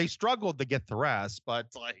they struggled to get the rest. But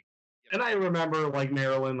like, and I remember like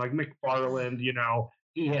Maryland, like McFarland,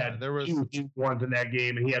 he had there was huge ones in that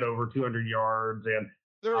game, and he had over 200 yards, and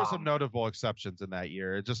there were some notable exceptions in that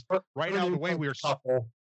year. It just right now the way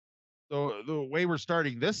the way we're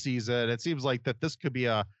starting this season, it seems like that this could be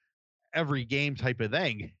a every game type of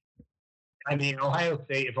thing. I mean, if Ohio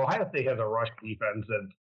State has a rush defense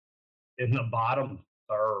and in the bottom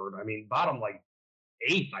third, I mean, bottom like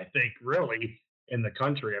 8th, I think, really in the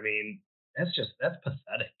country. I mean, that's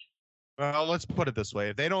pathetic. Well, let's put it this way: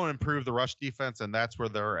 if they don't improve the rush defense, and that's where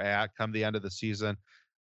they're at come the end of the season,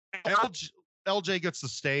 LJ gets to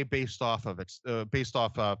stay based off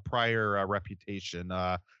prior reputation.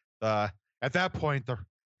 At that point,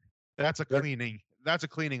 that's a cleaning. That's a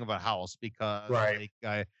cleaning of a house because,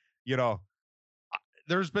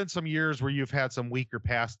 there's been some years where you've had some weaker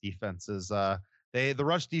pass defenses. The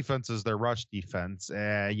rush defense is their rush defense.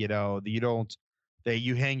 You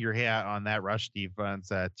hang your hat on that rush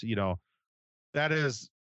defense.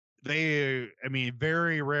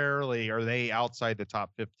 Very rarely are they outside the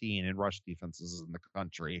top 15 in rush defenses in the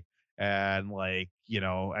country. And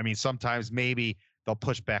sometimes maybe they'll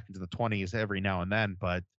push back into the 20s every now and then,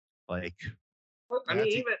 but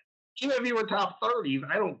even if you were top 30s,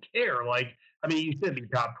 I don't care. You said the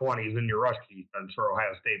top 20s in your rush defense for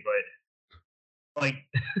Ohio State, but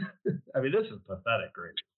this is pathetic,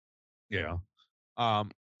 right? Yeah. All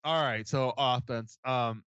right. So offense.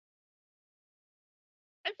 I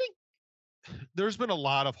think there's been a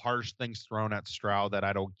lot of harsh things thrown at Stroud that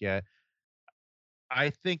I don't get.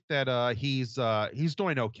 I think that he's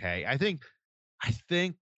doing okay. I think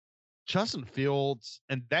Justin Fields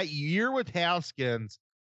and that year with Haskins,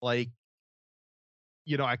 I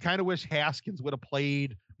kind of wish Haskins would have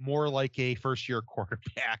played more like a first-year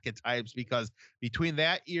quarterback at times, because between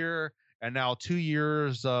that year and now 2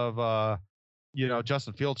 years of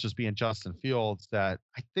Justin Fields just being Justin Fields, that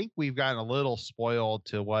I think we've gotten a little spoiled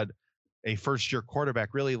to what a first-year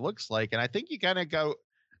quarterback really looks like. And I think you kind of go.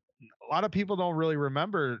 A lot of people don't really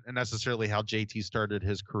remember necessarily how JT started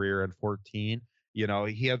his career in 14. He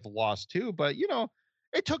had the loss too, but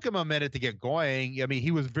it took him a minute to get going.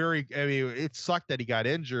 He was it sucked that he got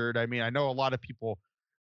injured. I know a lot of people,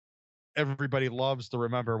 everybody loves to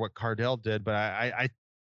remember what Cardell did, but I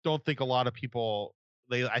don't think a lot of people,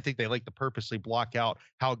 I think they like to purposely block out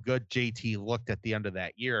how good JT looked at the end of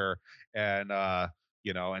that year. And,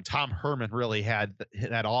 and Tom Herman really had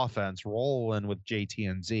that offense rolling with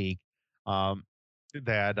JT and Zeke. But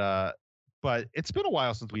it's been a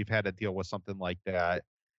while since we've had to deal with something like that.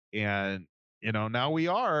 And, now we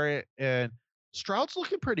are, and Stroud's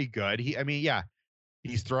looking pretty good.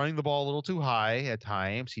 He's throwing the ball a little too high at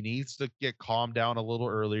times. He needs to get calmed down a little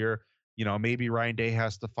earlier. Maybe Ryan Day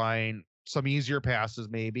has to find some easier passes.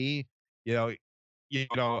 Maybe, I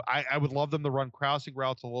would love them to run crossing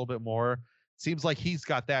routes a little bit more. Seems like he's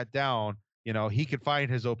got that down. He could find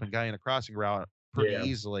his open guy in a crossing route pretty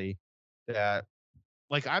easily. That,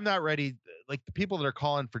 I'm not ready. The people that are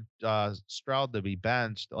calling for Stroud to be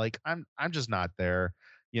benched, I'm just not there.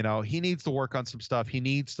 He needs to work on some stuff. He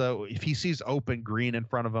needs to, if he sees open green in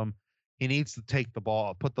front of him, he needs to take the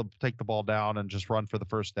ball down and just run for the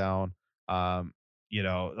first down. On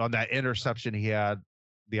that interception he had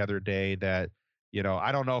the other day, that,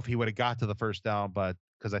 I don't know if he would have got to the first down, but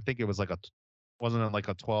because I think it was wasn't it like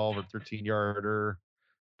a 12 or 13 yarder,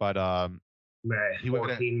 but he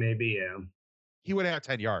 14 maybe, yeah. He would have had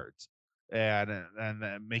 10 yards, and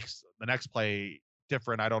that makes the next play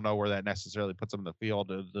different. I don't know where that necessarily puts them in the field.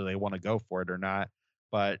 Do they want to go for it or not?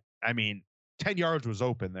 But 10 yards was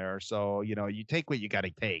open there. So, you take what you got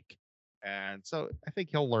to take. And so I think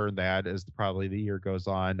he'll learn that as probably the year goes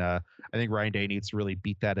on. I think Ryan Day needs to really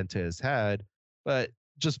beat that into his head. But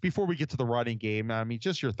just before we get to the running game,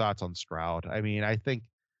 just your thoughts on Stroud. I think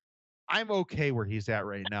I'm okay where he's at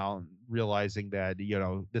right now, realizing that,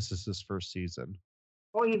 this is his first season.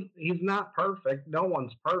 Well, he's not perfect. No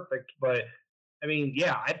one's perfect, but I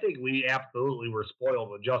think we absolutely were spoiled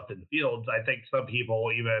with Justin Fields. I think some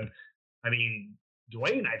people even,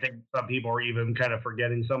 Dwayne, I think some people are even kind of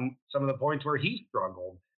forgetting some of the points where he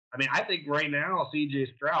struggled. I think right now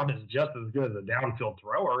CJ Stroud is just as good as a downfield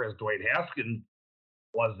thrower as Dwayne Haskins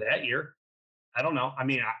was that year. I don't know.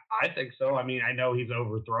 I think so. I know he's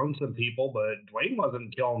overthrown some people, but Dwayne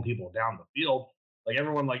wasn't killing people down the field.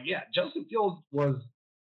 Everyone, Justin Fields was.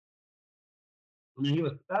 He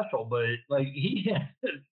was special, but he had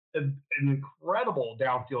an incredible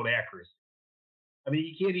downfield accuracy.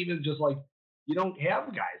 You can't even just you don't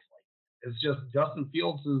have guys it's just Justin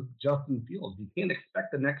Fields is Justin Fields. You can't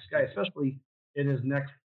expect the next guy, especially in his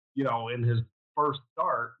next, in his first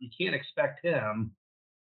start, you can't expect him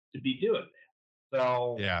to be doing that.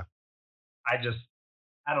 So yeah, I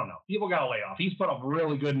don't know. People got to lay off. He's put up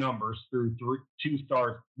really good numbers through 2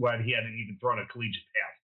 starts when he hadn't even thrown a collegiate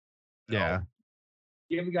pass. Yeah.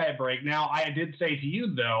 Give the guy a break. Now, I did say to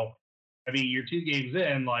you, though, you're 2 games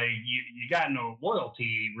in, you got no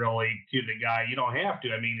loyalty really to the guy. You don't have to.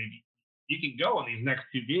 If you can go in these next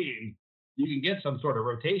 2 games, you can get some sort of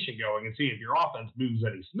rotation going and see if your offense moves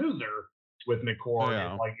any smoother with McCord.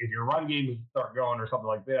 Yeah. If your run games start going or something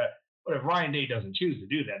like that. But if Ryan Day doesn't choose to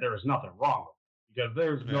do that, there is nothing wrong with it because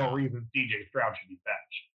there's no Yeah. reason CJ Stroud should be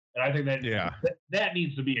benched. And I think that Yeah. that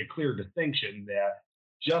needs to be a clear distinction that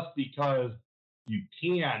just because you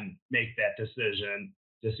can make that decision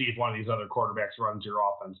to see if one of these other quarterbacks runs your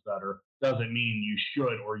offense better doesn't mean you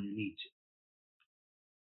should or you need to.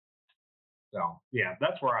 So yeah,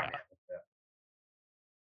 that's where I'm at with that.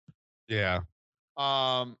 Yeah.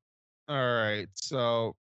 All right.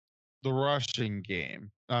 So the rushing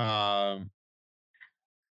game. Uh,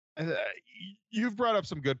 you've brought up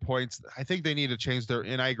some good points. I think they need to change their,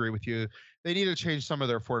 and I agree with you. They need to change some of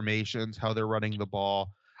their formations, how they're running the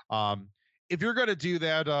ball. Um, if you're going to do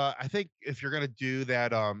that, I think if you're going to do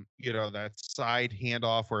that, that side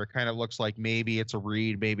handoff where it kind of looks like maybe it's a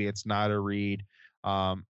read, maybe it's not a read.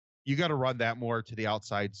 You got to run that more to the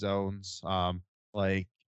outside zones. Like,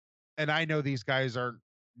 and I know these guys aren't,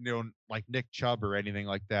 like Nick Chubb or anything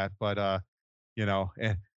like that, but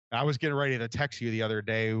and I was getting ready to text you the other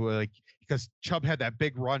day, like, because Chubb had that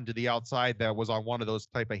big run to the outside that was on one of those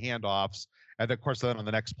type of handoffs, and then, of course, then on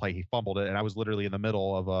the next play he fumbled it, and I was literally in the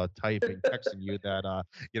middle of texting you that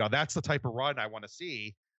that's the type of run I want to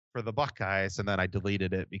see for the Buckeyes, and then I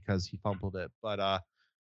deleted it because he fumbled it. But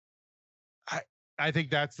I think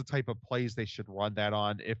that's the type of plays they should run that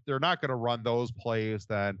on. If they're not going to run those plays,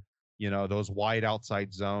 then those wide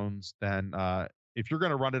outside zones, then if you're going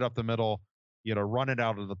to run it up the middle, run it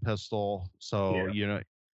out of the pistol. So,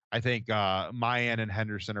 I think Mayan and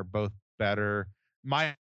Henderson are both better.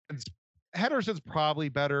 Henderson's probably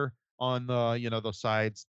better on the those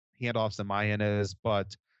sides handoffs than Mayan is, but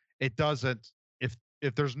it doesn't, if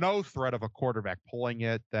there's no threat of a quarterback pulling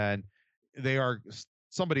it, then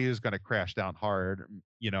somebody is going to crash down hard.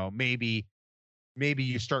 Maybe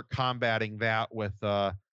you start combating that with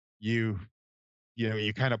you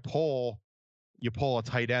kind of pull a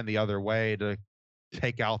tight end the other way to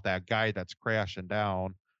take out that guy that's crashing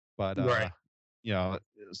down. But Right.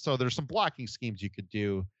 So there's some blocking schemes you could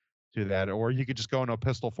do to that, or you could just go into a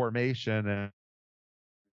pistol formation and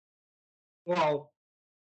Well,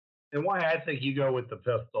 and why I think you go with the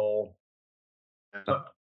pistol. Sorry,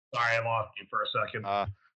 I lost you for a second.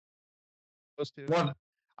 those two. One,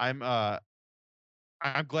 I'm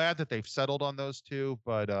glad that they've settled on those two,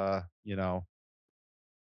 but that Yeah.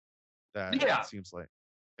 it seems like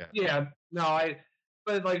yeah, no,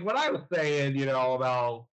 but like what I was saying,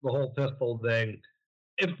 about the whole pistol thing,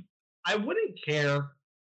 if I wouldn't care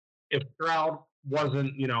if Stroud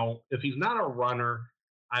wasn't, if he's not a runner,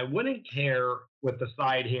 I wouldn't care with the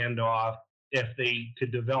side handoff if they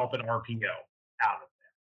could develop an RPO out of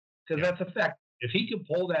that. Because that's effective. If he can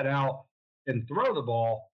pull that out and throw the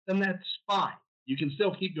ball, then that's fine. You can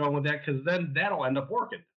still keep going with that because then that'll end up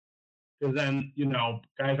working. Because then,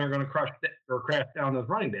 guys aren't going to crash down those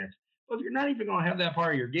running backs. But if you're not even going to have that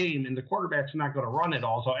part of your game and the quarterback's not going to run it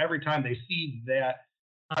all, so every time they see that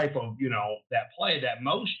type of, that play, that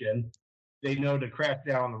motion, they know to crash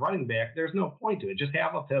down on the running back. There's no point to it. Just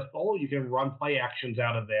have a pistol. You can run play actions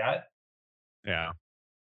out of that. Yeah.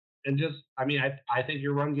 And just, I think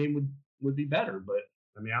your run game would be better. But,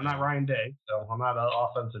 I'm not Ryan Day, so I'm not an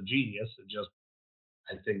offensive genius. It just,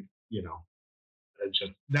 I think,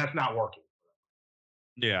 that's not working.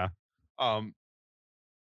 Yeah.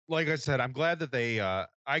 Like I said, I'm glad that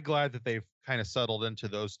they've kind of settled into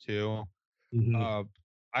those two. Mm-hmm.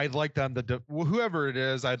 I'd like them to whoever it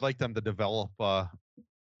is, I'd like them to develop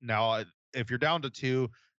now if you're down to two,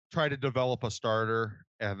 try to develop a starter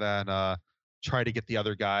and then try to get the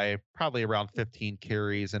other guy probably around 15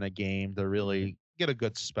 carries in a game to really get a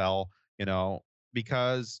good spell,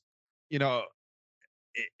 because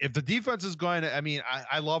if the defense is going to,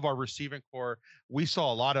 I love our receiving core. We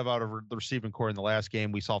saw a lot out of the receiving core in the last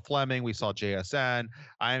game. We saw Fleming, we saw JSN.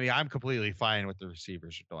 I'm completely fine with the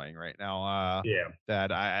receivers are doing right now.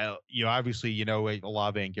 That obviously,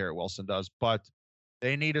 Olave and Garrett Wilson does, but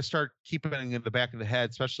they need to start keeping it in the back of the head,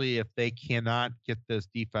 especially if they cannot get this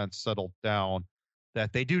defense settled down,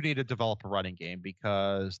 that they do need to develop a running game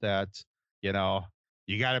because you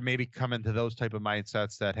got to maybe come into those type of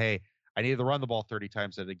mindsets that, hey, I need to run the ball 30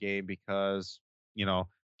 times in a game because,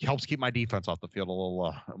 helps keep my defense off the field a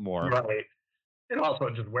little more. Right. It also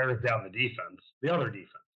just wears down the other defense.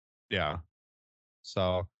 Yeah.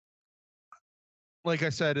 So, like I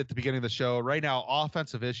said at the beginning of the show, right now,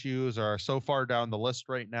 offensive issues are so far down the list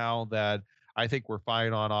right now that I think we're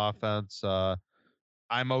fine on offense.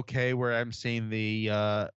 I'm okay where I'm seeing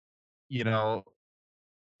the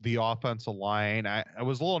offensive line. I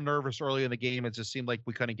was a little nervous early in the game. It just seemed like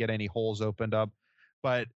we couldn't get any holes opened up,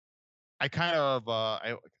 but I kind of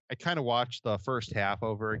watched the first half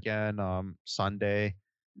over again Sunday,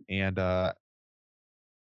 and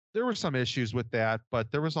there were some issues with that,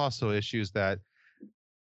 but there was also issues that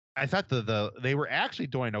I thought they were actually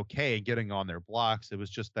doing okay and getting on their blocks. It was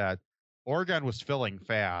just that Oregon was filling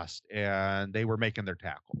fast and they were making their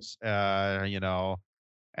tackles. And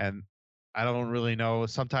I don't really know.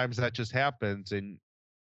 Sometimes that just happens, and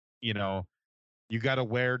you know, you got to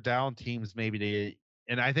wear down teams maybe to.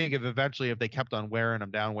 And I think if they kept on wearing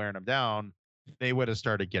them down, they would have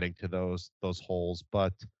started getting to those holes.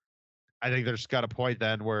 But I think there's got a point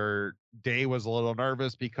then where Day was a little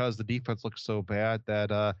nervous because the defense looked so bad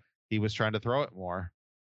that he was trying to throw it more.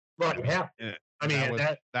 Well, yeah. I mean,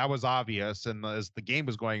 that was obvious, and as the game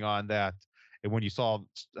was going on, and when you saw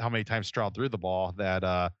how many times Stroud threw the ball,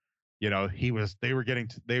 that they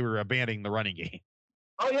were abandoning the running game.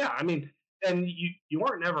 Oh yeah, I mean, and you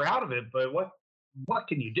weren't never out of it, but what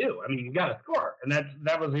can you do? I mean, you got to score, and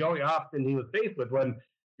that was the only option he was faced with when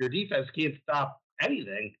your defense can't stop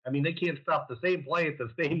anything. I mean, they can't stop the same play at the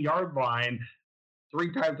same yard line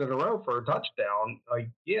 3 times in a row for a touchdown. Like,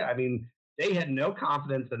 yeah, I mean, they had no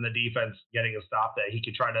confidence in the defense getting a stop that he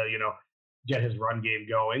could try to, get his run game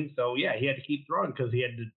going. So yeah, he had to keep throwing because he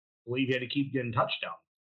had to keep getting touchdowns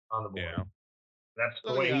on the board. Yeah. That's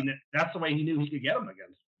the way he knew he could get them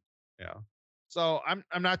against. Yeah. So I'm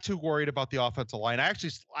not too worried about the offensive line. I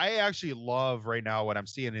actually love right now what I'm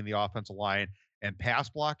seeing in the offensive line and pass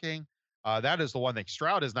blocking. That is the one thing.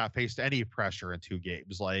 Stroud has not faced any pressure in 2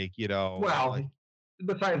 games. Besides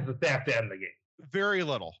the fact to end the game. Very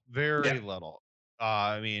little.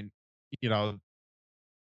 I mean,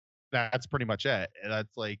 that's pretty much it. And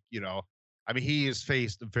that's he has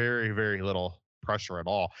faced very, very little pressure at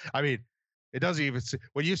all. I mean, it doesn't even,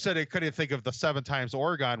 when you said it couldn't think of the 7 times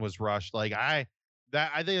Oregon was rushed, I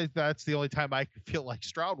think that's the only time I could feel like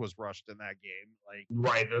Stroud was rushed in that game.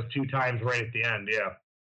 Right, those 2 times right at the end, yeah.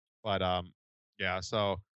 But yeah,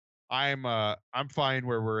 so I'm fine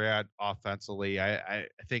where we're at offensively. I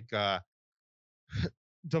think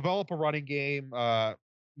develop a running game,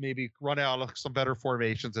 maybe run out some better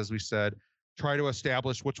formations, as we said. Try to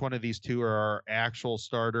establish which one of these 2 are our actual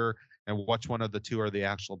starter and which one of the 2 are the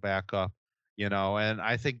actual backup. And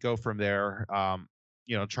I think go from there.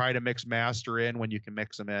 Try to mix master in when you can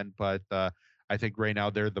mix them in, but I think right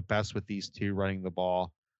now they're the best with these 2 running the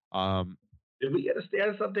ball. Did we get a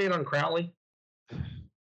status update on Crowley?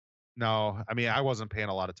 No, I mean, I wasn't paying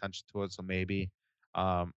a lot of attention to it, so maybe.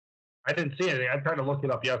 I didn't see anything. I tried to look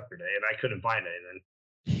it up yesterday, and I couldn't find anything.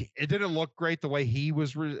 It didn't look great the way he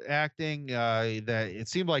was reacting. That it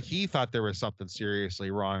seemed like he thought there was something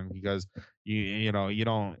seriously wrong because you're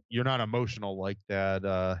not emotional like that.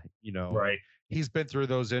 Right. He's been through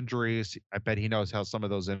those injuries. I bet he knows how some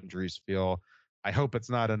of those injuries feel. I hope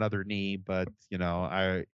it's not another knee, but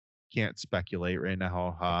I can't speculate right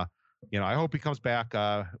now. I hope he comes back.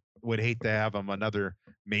 Would hate to have him another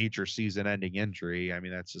major season-ending injury. I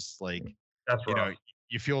mean, that's just that's right.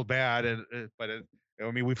 You feel bad, but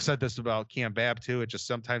we've said this about Cam Babb too. It just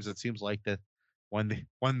sometimes it seems like that when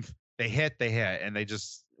they hit, and they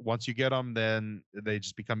just once you get them, then they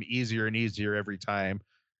just become easier and easier every time.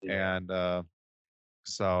 Yeah. And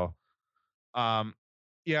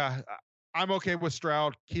yeah, I'm okay with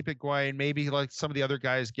Stroud. Keep it going. Maybe some of the other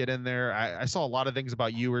guys get in there. I saw a lot of things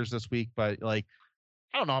about Ewers this week, but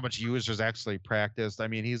I don't know how much Ewers has actually practiced. I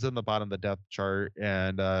mean, he's in the bottom of the depth chart,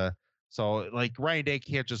 and so Ryan Day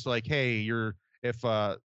can't just I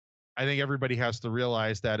think everybody has to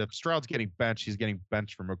realize that if Stroud's getting benched, he's getting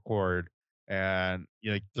benched from McCord, and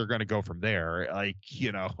they're going to go from there.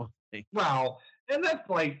 Well, and that's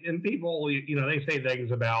and people, they say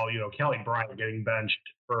things about, Kelly Bryant getting benched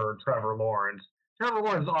for Trevor Lawrence. Trevor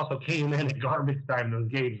Lawrence also came in at garbage time in those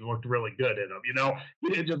games and looked really good in them, He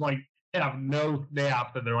didn't just have no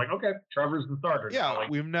snaps and they're okay, Trevor's the starter. Yeah,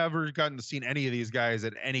 we've never gotten to see any of these guys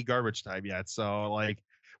at any garbage time yet. So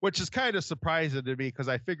which is kind of surprising to me because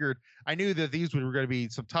I knew that these were going to be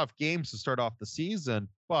some tough games to start off the season,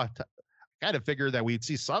 but I kind of figured that we'd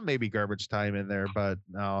see some maybe garbage time in there, but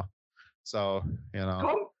no. So,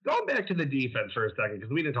 Going back to the defense for a second,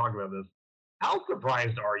 because we didn't talk about this. How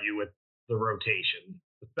surprised are you with the rotation,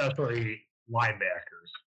 especially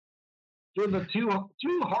linebackers? They're the two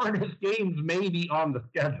hardest games maybe on the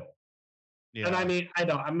schedule. Yeah. And I mean, I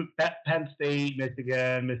know Penn State,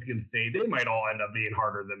 Michigan State, they might all end up being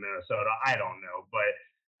harder than Minnesota. I don't know. But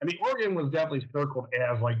I mean, Oregon was definitely circled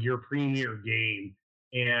as your premier game.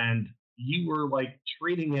 And you were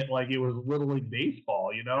treating it like it was Little League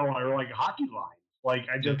baseball, or hockey lines.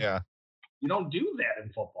 You don't do that in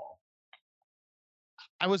football.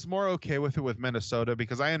 I was more okay with it with Minnesota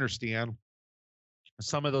because I understand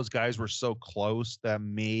some of those guys were so close that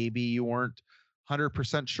maybe you weren't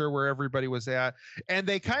 100% sure where everybody was at. And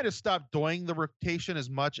they kind of stopped doing the rotation as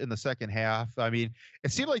much in the second half. I mean,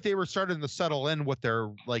 it seemed like they were starting to settle in what their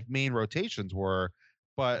like main rotations were,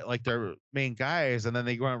 but like their main guys, and then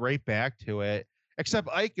they went right back to it, except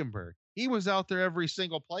Eichenberg. He was out there every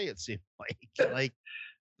single play, it seemed like.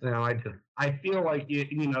 No, I feel like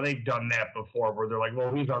they've done that before, where they're like,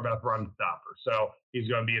 well, he's our best run stopper, so he's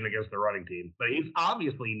going to be in against the running team. But he's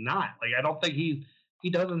obviously not. Like, I don't think he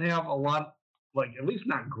doesn't have a lot, like at least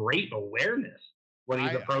not great awareness when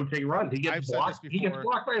he's approaching runs. He gets blocked. He gets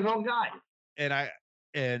blocked by his own guy.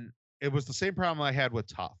 And it was the same problem I had with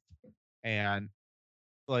Tough, and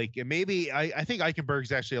like maybe I think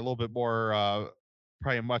Eichenberg's actually a little bit more,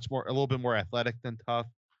 probably a little bit more athletic than Tough.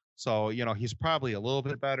 So, he's probably a little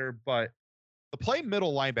bit better, but to play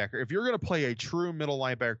middle linebacker, if you're going to play a true middle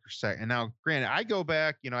linebacker set, and now granted, I go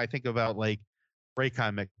back, I think about like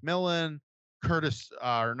Raekwon McMillan, Curtis,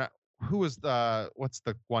 or not, who was what's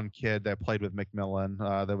the one kid that played with McMillan,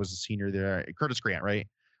 that was a senior there, Curtis Grant, right?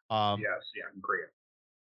 Yes,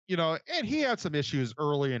 Grant. And he had some issues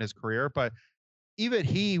early in his career, but even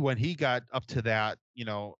when he got up to that,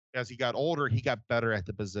 as he got older, he got better at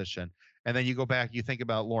the position. And then you go back, you think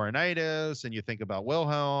about Laurinaitis, and you think about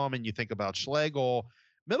Wilhelm, and you think about Schlegel.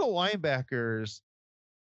 Middle linebackers,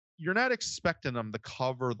 you're not expecting them to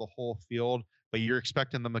cover the whole field, but you're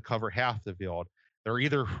expecting them to cover half the field. They're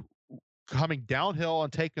either coming downhill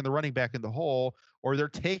and taking the running back in the hole, or they're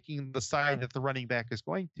taking the side that the running back is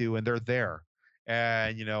going to, and they're there.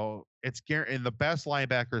 And, it's guaranteed. And the best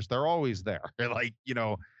linebackers, they're always there. They're like,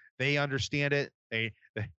 they understand it.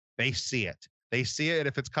 They see it. They see it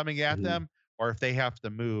if it's coming at them, or if they have to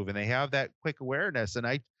move, and they have that quick awareness. And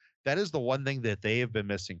that is the one thing that they have been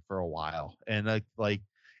missing for a while. And like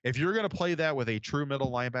if you're going to play that with a true middle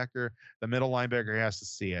linebacker, the middle linebacker has to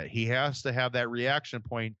see it. He has to have that reaction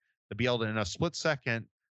point to be able to, in a split second,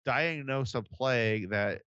 diagnose a play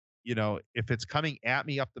that, if it's coming at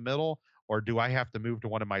me up the middle, or do I have to move to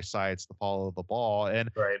one of my sides to follow the ball? And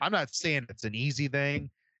right. I'm not saying it's an easy thing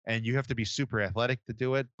and you have to be super athletic to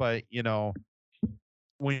do it, but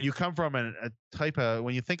when you come from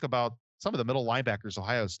when you think about some of the middle linebackers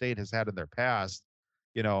Ohio State has had in their past,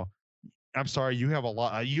 I'm sorry, you have a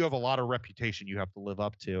lot of reputation you have to live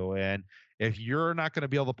up to. And if you're not going to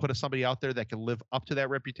be able to put somebody out there that can live up to that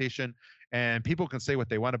reputation, and people can say what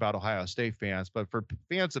they want about Ohio State fans, but for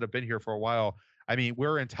fans that have been here for a while, I mean,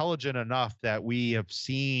 we're intelligent enough that we have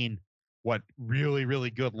seen what really,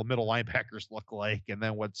 really good middle linebackers look like, and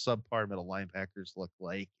then what subpar middle linebackers look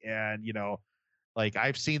like. And, like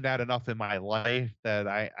I've seen that enough in my life that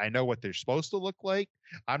I know what they're supposed to look like.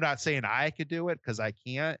 I'm not saying I could do it because I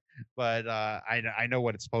can't, but I know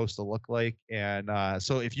what it's supposed to look like. And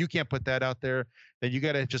so if you can't put that out there, then you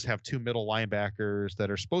got to just have two middle linebackers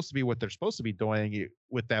that are supposed to be what they're supposed to be doing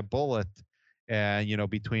with that bullet. And,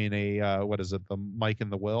 between the Mike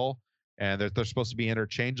and the Will, and they're supposed to be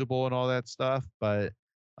interchangeable and all that stuff. But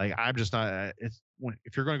like, I'm just not,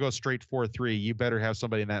 if you're going to go straight 4-3, you better have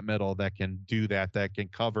somebody in that middle that can do that can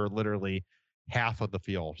cover literally half of the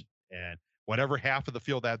field, and whatever half of the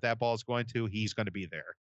field that ball is going to, he's going to be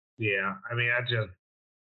there. Yeah. I mean,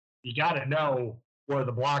 you got to know where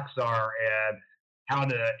the blocks are and how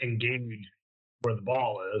to engage where the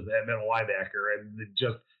ball is at middle linebacker. And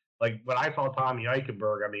just like when I saw Tommy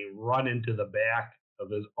Eichenberg, I mean, run into the back of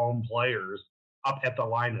his own players up at the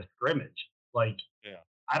line of scrimmage. Like, yeah.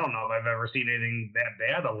 I don't know if I've ever seen anything that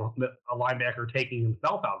bad, a linebacker taking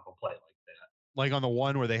himself out of a play like that. Like on the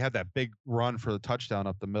one where they had that big run for the touchdown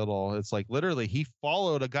up the middle, it's like literally he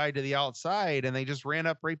followed a guy to the outside and they just ran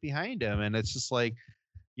up right behind him. And it's just like,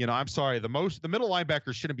 I'm sorry, the middle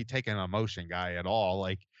linebackers shouldn't be taking a motion guy at all.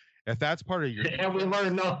 Like, if that's part of your defense, have we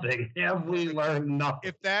learned nothing?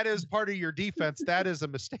 If that is part of your defense, that is a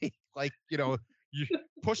mistake. Like, you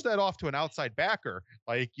push that off to an outside backer,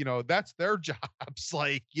 like, that's their jobs.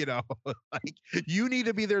 Like, like you need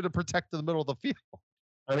to be there to protect the middle of the field.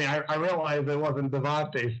 I mean, I realize it wasn't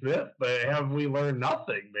Devontae Smith, but have we learned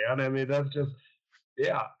nothing, man? I mean, that's just,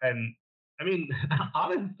 yeah. And I mean,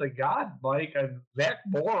 honest to God, Mike, Zach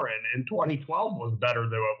Boren in 2012 was better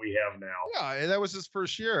than what we have now. Yeah, that was his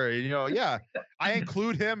first year. Yeah, I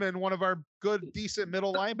include him in one of our good, decent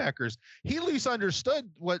middle linebackers. He at least understood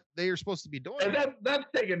what they are supposed to be doing. And that's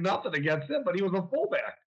taking nothing against him, but he was a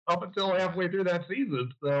fullback up until halfway through that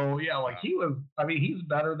season. So, yeah, like he's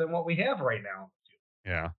better than what we have right now.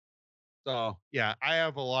 Yeah. So, yeah, I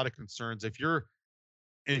have a lot of concerns. If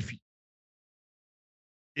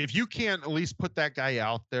you can't at least put that guy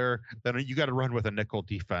out there, then you got to run with a nickel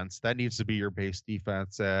defense. That needs to be your base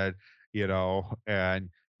defense, and and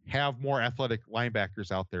have more athletic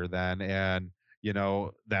linebackers out there then. And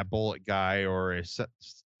that bullet guy or a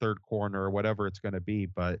third corner or whatever it's going to be.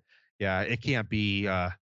 But yeah, it can't be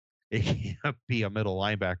a middle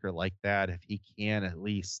linebacker like that if he can at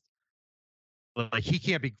least, like, he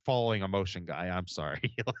can't be following a motion guy. I'm sorry.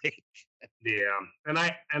 Yeah, and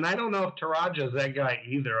I don't know if Taraja is that guy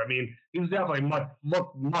either. I mean, he was definitely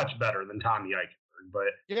looked much better than Tommy Eichenberg, but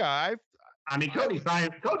yeah, Cody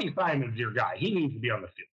Simon's your guy. He needs to be on the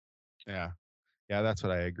field. Yeah, that's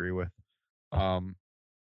what I agree with. All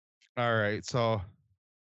right, so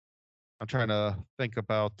I'm trying to think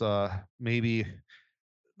about maybe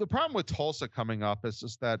the problem with Tulsa coming up is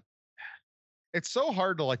just that it's so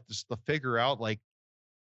hard to figure out like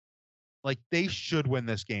they should win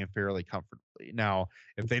this game fairly comfortably. Now,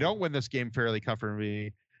 if they don't win this game fairly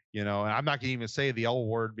comfortably, and I'm not going to even say the L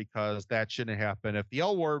word because that shouldn't happen. If the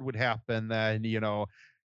L word would happen, then,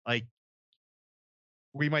 like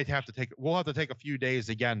we'll have to take a few days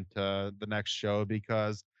again to the next show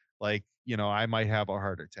because I might have a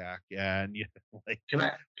heart attack and can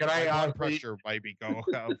I pressure might be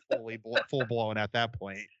full blown at that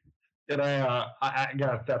point. I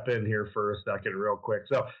gotta step in here for a second real quick.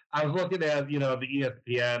 So I was looking at, the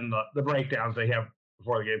ESPN, the breakdowns they have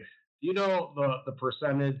before the game. Do you know the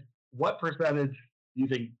percentage? What percentage do you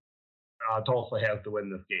think Tulsa has to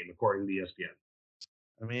win this game, according to ESPN?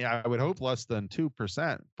 I mean, I would hope less than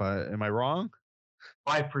 2%, but am I wrong?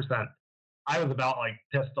 5%. I was about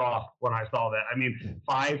pissed off when I saw that. I mean,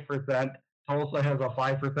 5%. Tulsa has a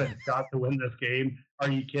 5% shot to win this game.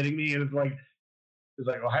 Are you kidding me? And it's like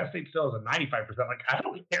Ohio State still has a 95%. I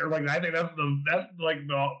don't care. I think that's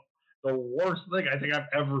the worst thing I think I've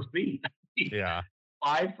ever seen. Yeah.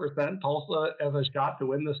 5% Tulsa has a shot to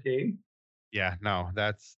win this game. Yeah, no,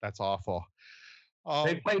 that's awful.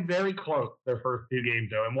 They played very close their first two games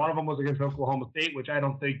though, and one of them was against Oklahoma State, which I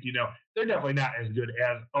don't think they're definitely not as good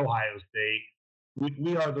as Ohio State.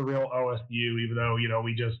 We are the real OSU, even though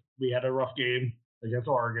we had a rough game against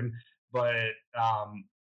Oregon, but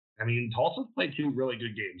I mean, Tulsa's played two really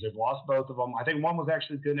good games. They've lost both of them. I think one was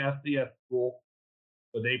actually to an FCS school,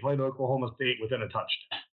 but they played Oklahoma State within a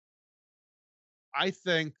touchdown. I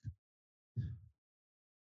think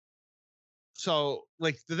so.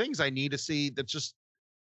 The things I need to see,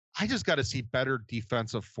 I just got to see better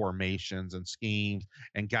defensive formations and schemes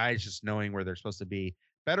and guys just knowing where they're supposed to be,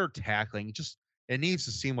 better tackling. It needs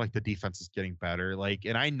to seem like the defense is getting better.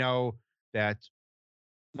 And I know that,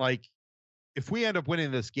 if we end up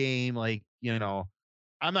winning this game, I'm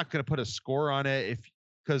not going to put a score on it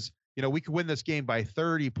because we could win this game by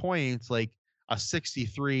 30 points, a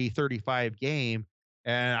 63-35 game.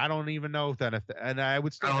 And I don't even know then and I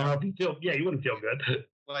would still, I don't know if you wouldn't feel good.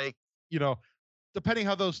 Depending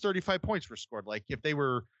how those 35 points were scored, if they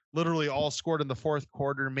were literally all scored in the fourth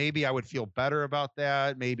quarter, maybe I would feel better about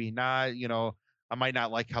that. Maybe not, I might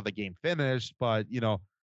not like how the game finished, but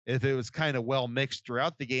if it was kind of well mixed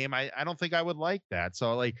throughout the game, I don't think I would like that.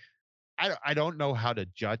 So I don't know how to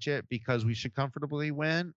judge it because we should comfortably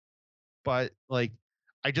win, but I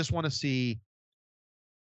just want to see,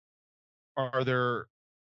 are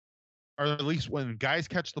at least when guys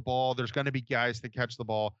catch the ball, there's going to be guys that catch the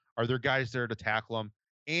ball. Are there guys there to tackle them?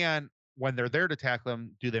 And when they're there to tackle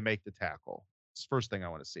them, do they make the tackle? It's the first thing I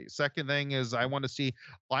want to see. Second thing is I want to see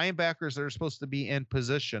linebackers that are supposed to be in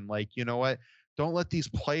position. Don't let these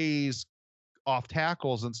plays off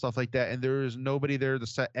tackles and stuff like that. And there is nobody there to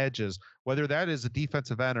set edges, whether that is a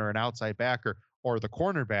defensive end or an outside backer or the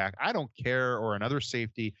cornerback. I don't care, or another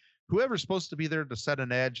safety. Whoever's supposed to be there to set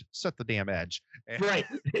an edge, set the damn edge. Right.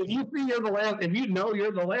 If you're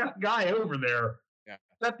the last guy over there,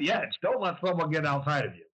 set the edge. Don't let someone get outside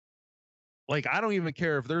of you. I don't even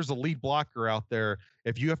care if there's a lead blocker out there.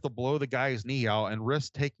 If you have to blow the guy's knee out and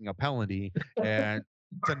risk taking a penalty and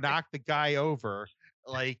to knock the guy over,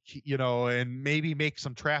 and maybe make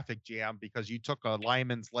some traffic jam because you took a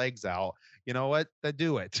lineman's legs out, then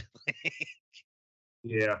do it.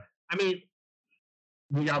 Yeah. I mean,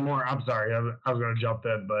 we got more. I'm sorry. I was going to jump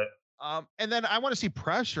in, but. And then I want to see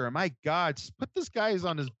pressure. My God, just put this guy's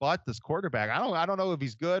on his butt, this quarterback. I don't know if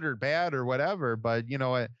he's good or bad or whatever, but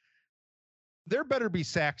there better be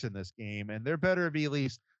sacks in this game, and there better be at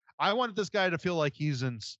least. I wanted this guy to feel like he's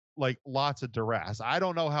in lots of duress. I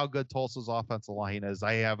don't know how good Tulsa's offensive line is.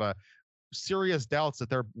 I have a serious doubts that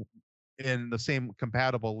they're in the same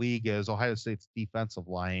compatible league as Ohio State's defensive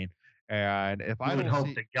line. And if I would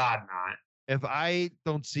hope to God not. If I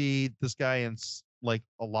don't see this guy in a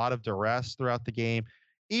lot of duress throughout the game,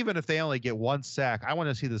 even if they only get one sack, I want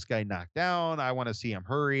to see this guy knocked down. I want to see him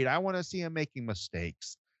hurried. I want to see him making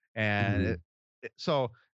mistakes. And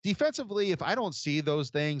so defensively, if I don't see those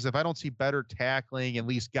things, if I don't see better tackling, at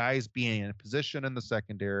least guys being in position in the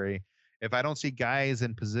secondary, if I don't see guys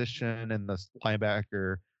in position in the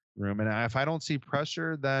linebacker room, and if I don't see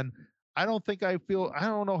pressure, then I don't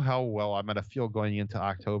know how well I'm going to feel going into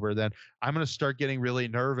October. Then I'm going to start getting really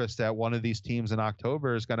nervous that one of these teams in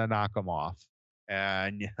October is going to knock them off.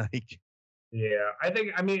 And like, yeah,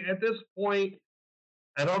 I mean, at this point,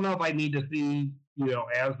 I don't know if I need to see,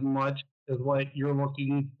 as much as what you're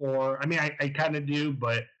looking for. I mean, I kind of do,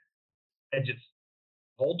 but I just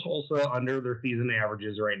hold Tulsa under their season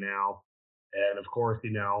averages right now. And of course,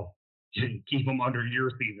 keep them under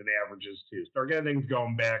your season averages too. Start getting things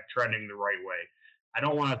going back, trending the right way. I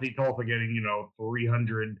don't want to see Tulsa getting,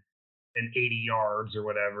 380 yards or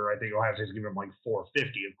whatever. I think Ohio State's giving them like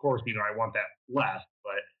 450. Of course, I want that less,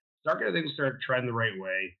 but start getting things trend the right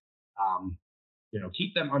way.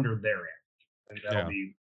 Keep them under their average. And that'll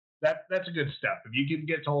be that's a good step. If you can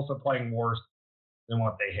get Tulsa playing worse than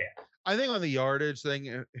what they have. I think on the yardage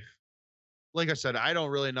thing, like I said, I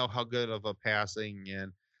don't really know how good of a passing,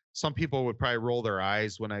 and some people would probably roll their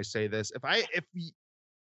eyes when I say this. If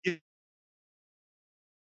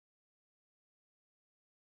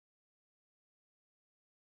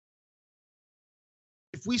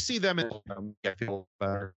we see them I feel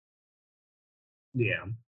better. Yeah.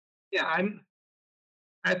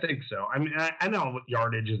 I think so. I mean, I know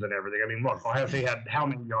yardage is and everything. I mean, look, Ohio State had how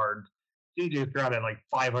many yards? CJ Stroud had like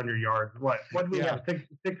 500 yards. What did we have?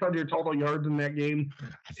 600 total yards in that game?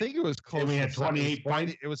 I think it was close. We had 28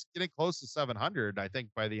 points. It was getting close to 700, I think,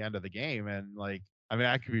 by the end of the game. And like, I mean,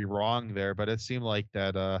 I could be wrong there, but it seemed like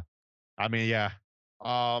that. I mean, yeah.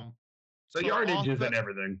 So yardage isn't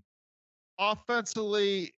everything.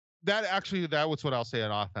 Offensively, that was what I'll say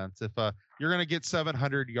on offense. If you're going to get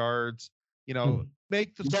 700 yards,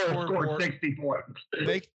 make the scoreboard 60 points.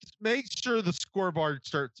 make sure the scoreboard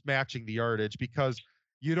starts matching the yardage, because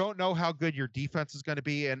you don't know how good your defense is going to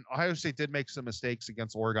be. And Ohio State did make some mistakes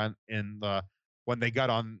against Oregon when they got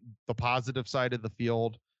on the positive side of the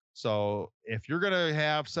field. So if you're going to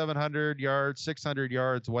have 700 yards, 600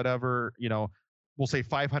 yards, whatever, we'll say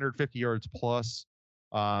 550 yards plus,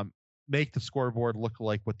 make the scoreboard look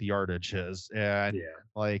like what the yardage is. And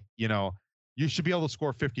you should be able to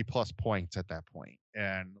score 50 plus points at that point.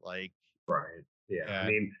 And like, right. Yeah. I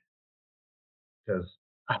mean, because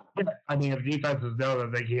if defenses know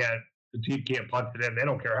that the team can't punch it in, they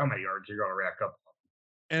don't care how many yards you're going to rack up.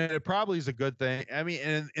 And it probably is a good thing. I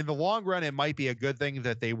mean, in the long run, it might be a good thing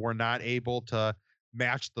that they were not able to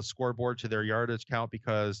match the scoreboard to their yardage count,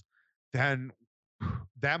 because then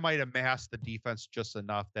that might have masked the defense just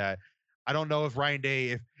enough that I don't know if Ryan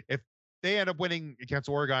Day, if they end up winning against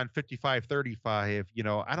Oregon 55-35,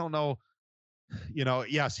 I don't know,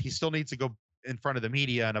 yes, he still needs to go in front of the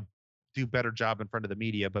media and do better job in front of the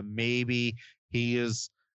media, but maybe he is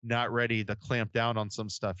not ready to clamp down on some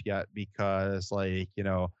stuff yet, because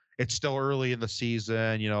it's still early in the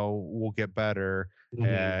season, we'll get better. Mm-hmm.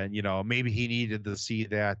 And, maybe he needed to see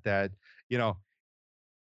that,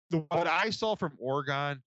 what I saw from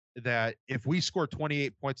Oregon, that if we score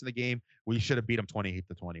 28 points in the game, we should have beat them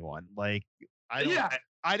 28-21. Like, I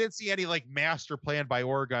didn't see any like master plan by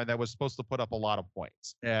Oregon that was supposed to put up a lot of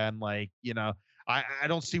points. And I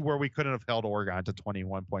don't see where we couldn't have held Oregon to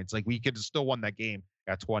 21 points. Like, we could have still won that game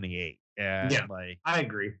at 28. And I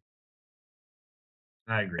agree.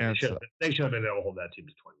 And they should have been able to hold that team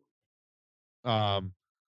to 21.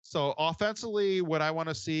 So offensively, what I want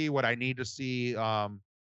to see, what I need to see,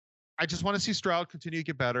 I just want to see Stroud continue to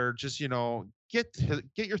get better. Just, get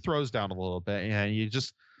your throws down a little bit, and you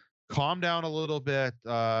just calm down a little bit.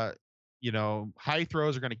 High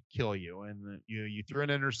throws are going to kill you. And you threw an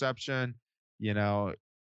interception, we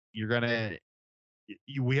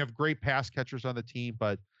have great pass catchers on the team,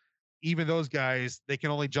 but even those guys, they can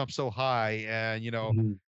only jump so high. And,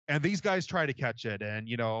 mm-hmm. and these guys try to catch it. And,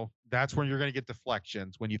 that's when you're going to get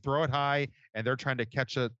deflections. When you throw it high and they're trying to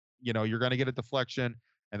catch it, you're going to get a deflection.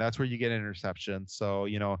 And that's where you get an interception. So,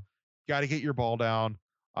 got to get your ball down.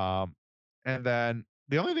 And then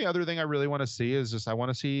the other thing I really want to see is just, I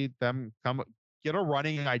want to see them get a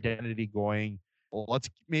running identity going. Well, let's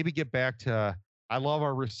maybe get back to, I love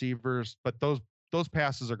our receivers, but those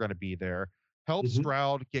passes are going to be there. Help mm-hmm.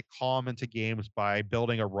 Stroud get calm into games by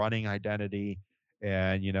building a running identity.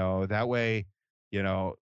 And, that way,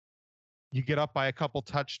 you get up by a couple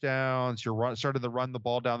touchdowns, you're starting to run the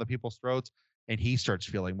ball down the people's throats, and he starts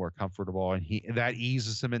feeling more comfortable, and that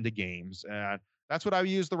eases him into games. And that's what I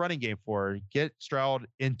use the running game for. Get Stroud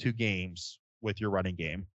into games with your running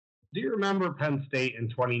game. Do you remember Penn State in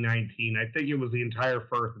 2019? I think it was the entire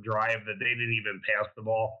first drive that they didn't even pass the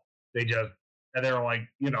ball. They just and they were like,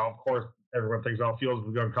 of course, everyone thinks Fields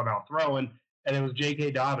was going to come out throwing, and it was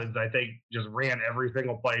J.K. Dobbins. I think just ran every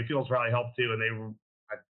single play. Fields probably helped too, and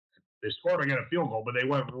they scored to get a field goal, but they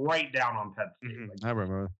went right down on Penn State. Mm-hmm. I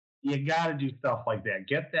remember. You got to do stuff like that.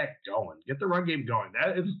 Get that going. Get the run game going.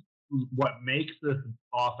 That is what makes this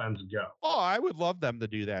offense go. Oh, I would love them to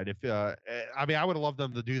do that. I would love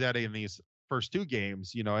them to do that in these first two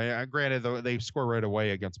games. Granted, though, they score right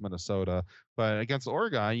away against Minnesota, but against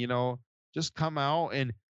Oregon, just come out,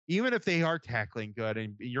 and even if they are tackling good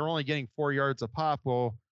and you're only getting 4 yards a pop,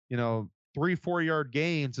 well, 3-4 yard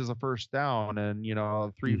gains is a first down, and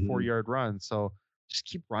 3-4 yard runs. So just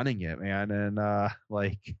keep running it, man. And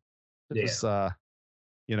and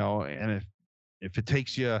if it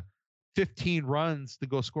takes you 15 runs to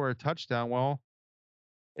go score a touchdown, well,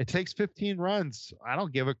 it takes 15 runs. I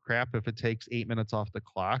don't give a crap if it takes 8 minutes off the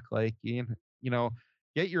clock. Set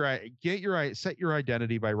your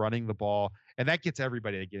identity by running the ball, and that gets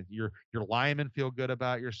everybody. Again, your linemen feel good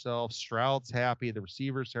about yourself. Stroud's happy. The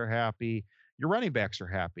receivers are happy. Your running backs are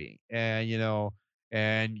happy, and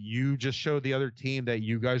you just show the other team that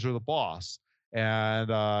you guys are the boss. And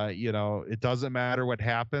it doesn't matter what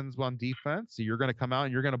happens on defense. You're going to come out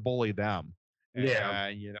and you're going to bully them. Yeah.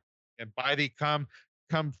 And by the come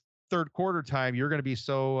third quarter time, you're going to be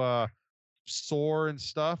so sore and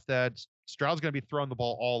stuff that Stroud's going to be throwing the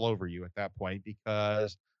ball all over you at that point,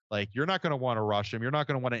 because you're not going to want to rush him. You're not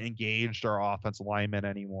going to want to engage our offensive linemen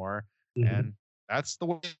anymore. Mm-hmm. And that's the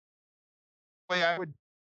way I would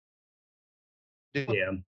do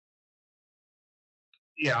it.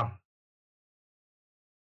 Yeah.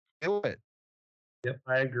 Do it. Yep,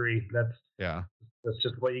 I agree. That's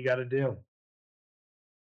just what you got to do.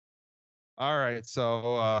 All right.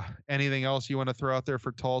 So anything else you want to throw out there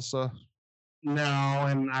for Tulsa? No,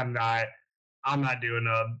 and I'm not doing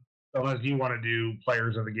unless you want to do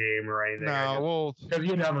players of the game or anything. No, because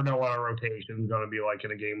you never know what a rotation is going to be like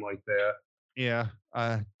in a game like that. Yeah.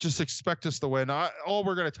 Just expect us to win. All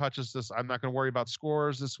we're going to touch is this. I'm not going to worry about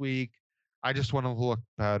scores this week. I just want to look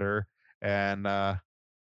better. And I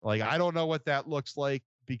don't know what that looks like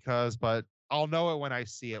but I'll know it when I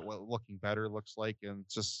see it, what looking better looks like. And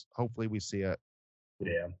just hopefully we see it.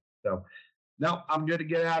 Yeah. So, no, I'm good to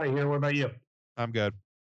get out of here. What about you? I'm good.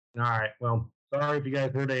 All right. Well, sorry if you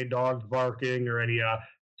guys heard any dogs barking or any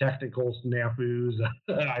technical snafus.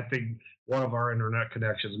 I think one of our internet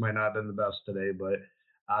connections might not have been the best today, but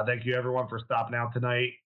thank you everyone for stopping out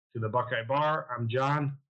tonight to the Buckeye Bar. I'm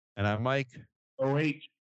John. And I'm Mike. OH.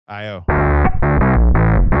 IO.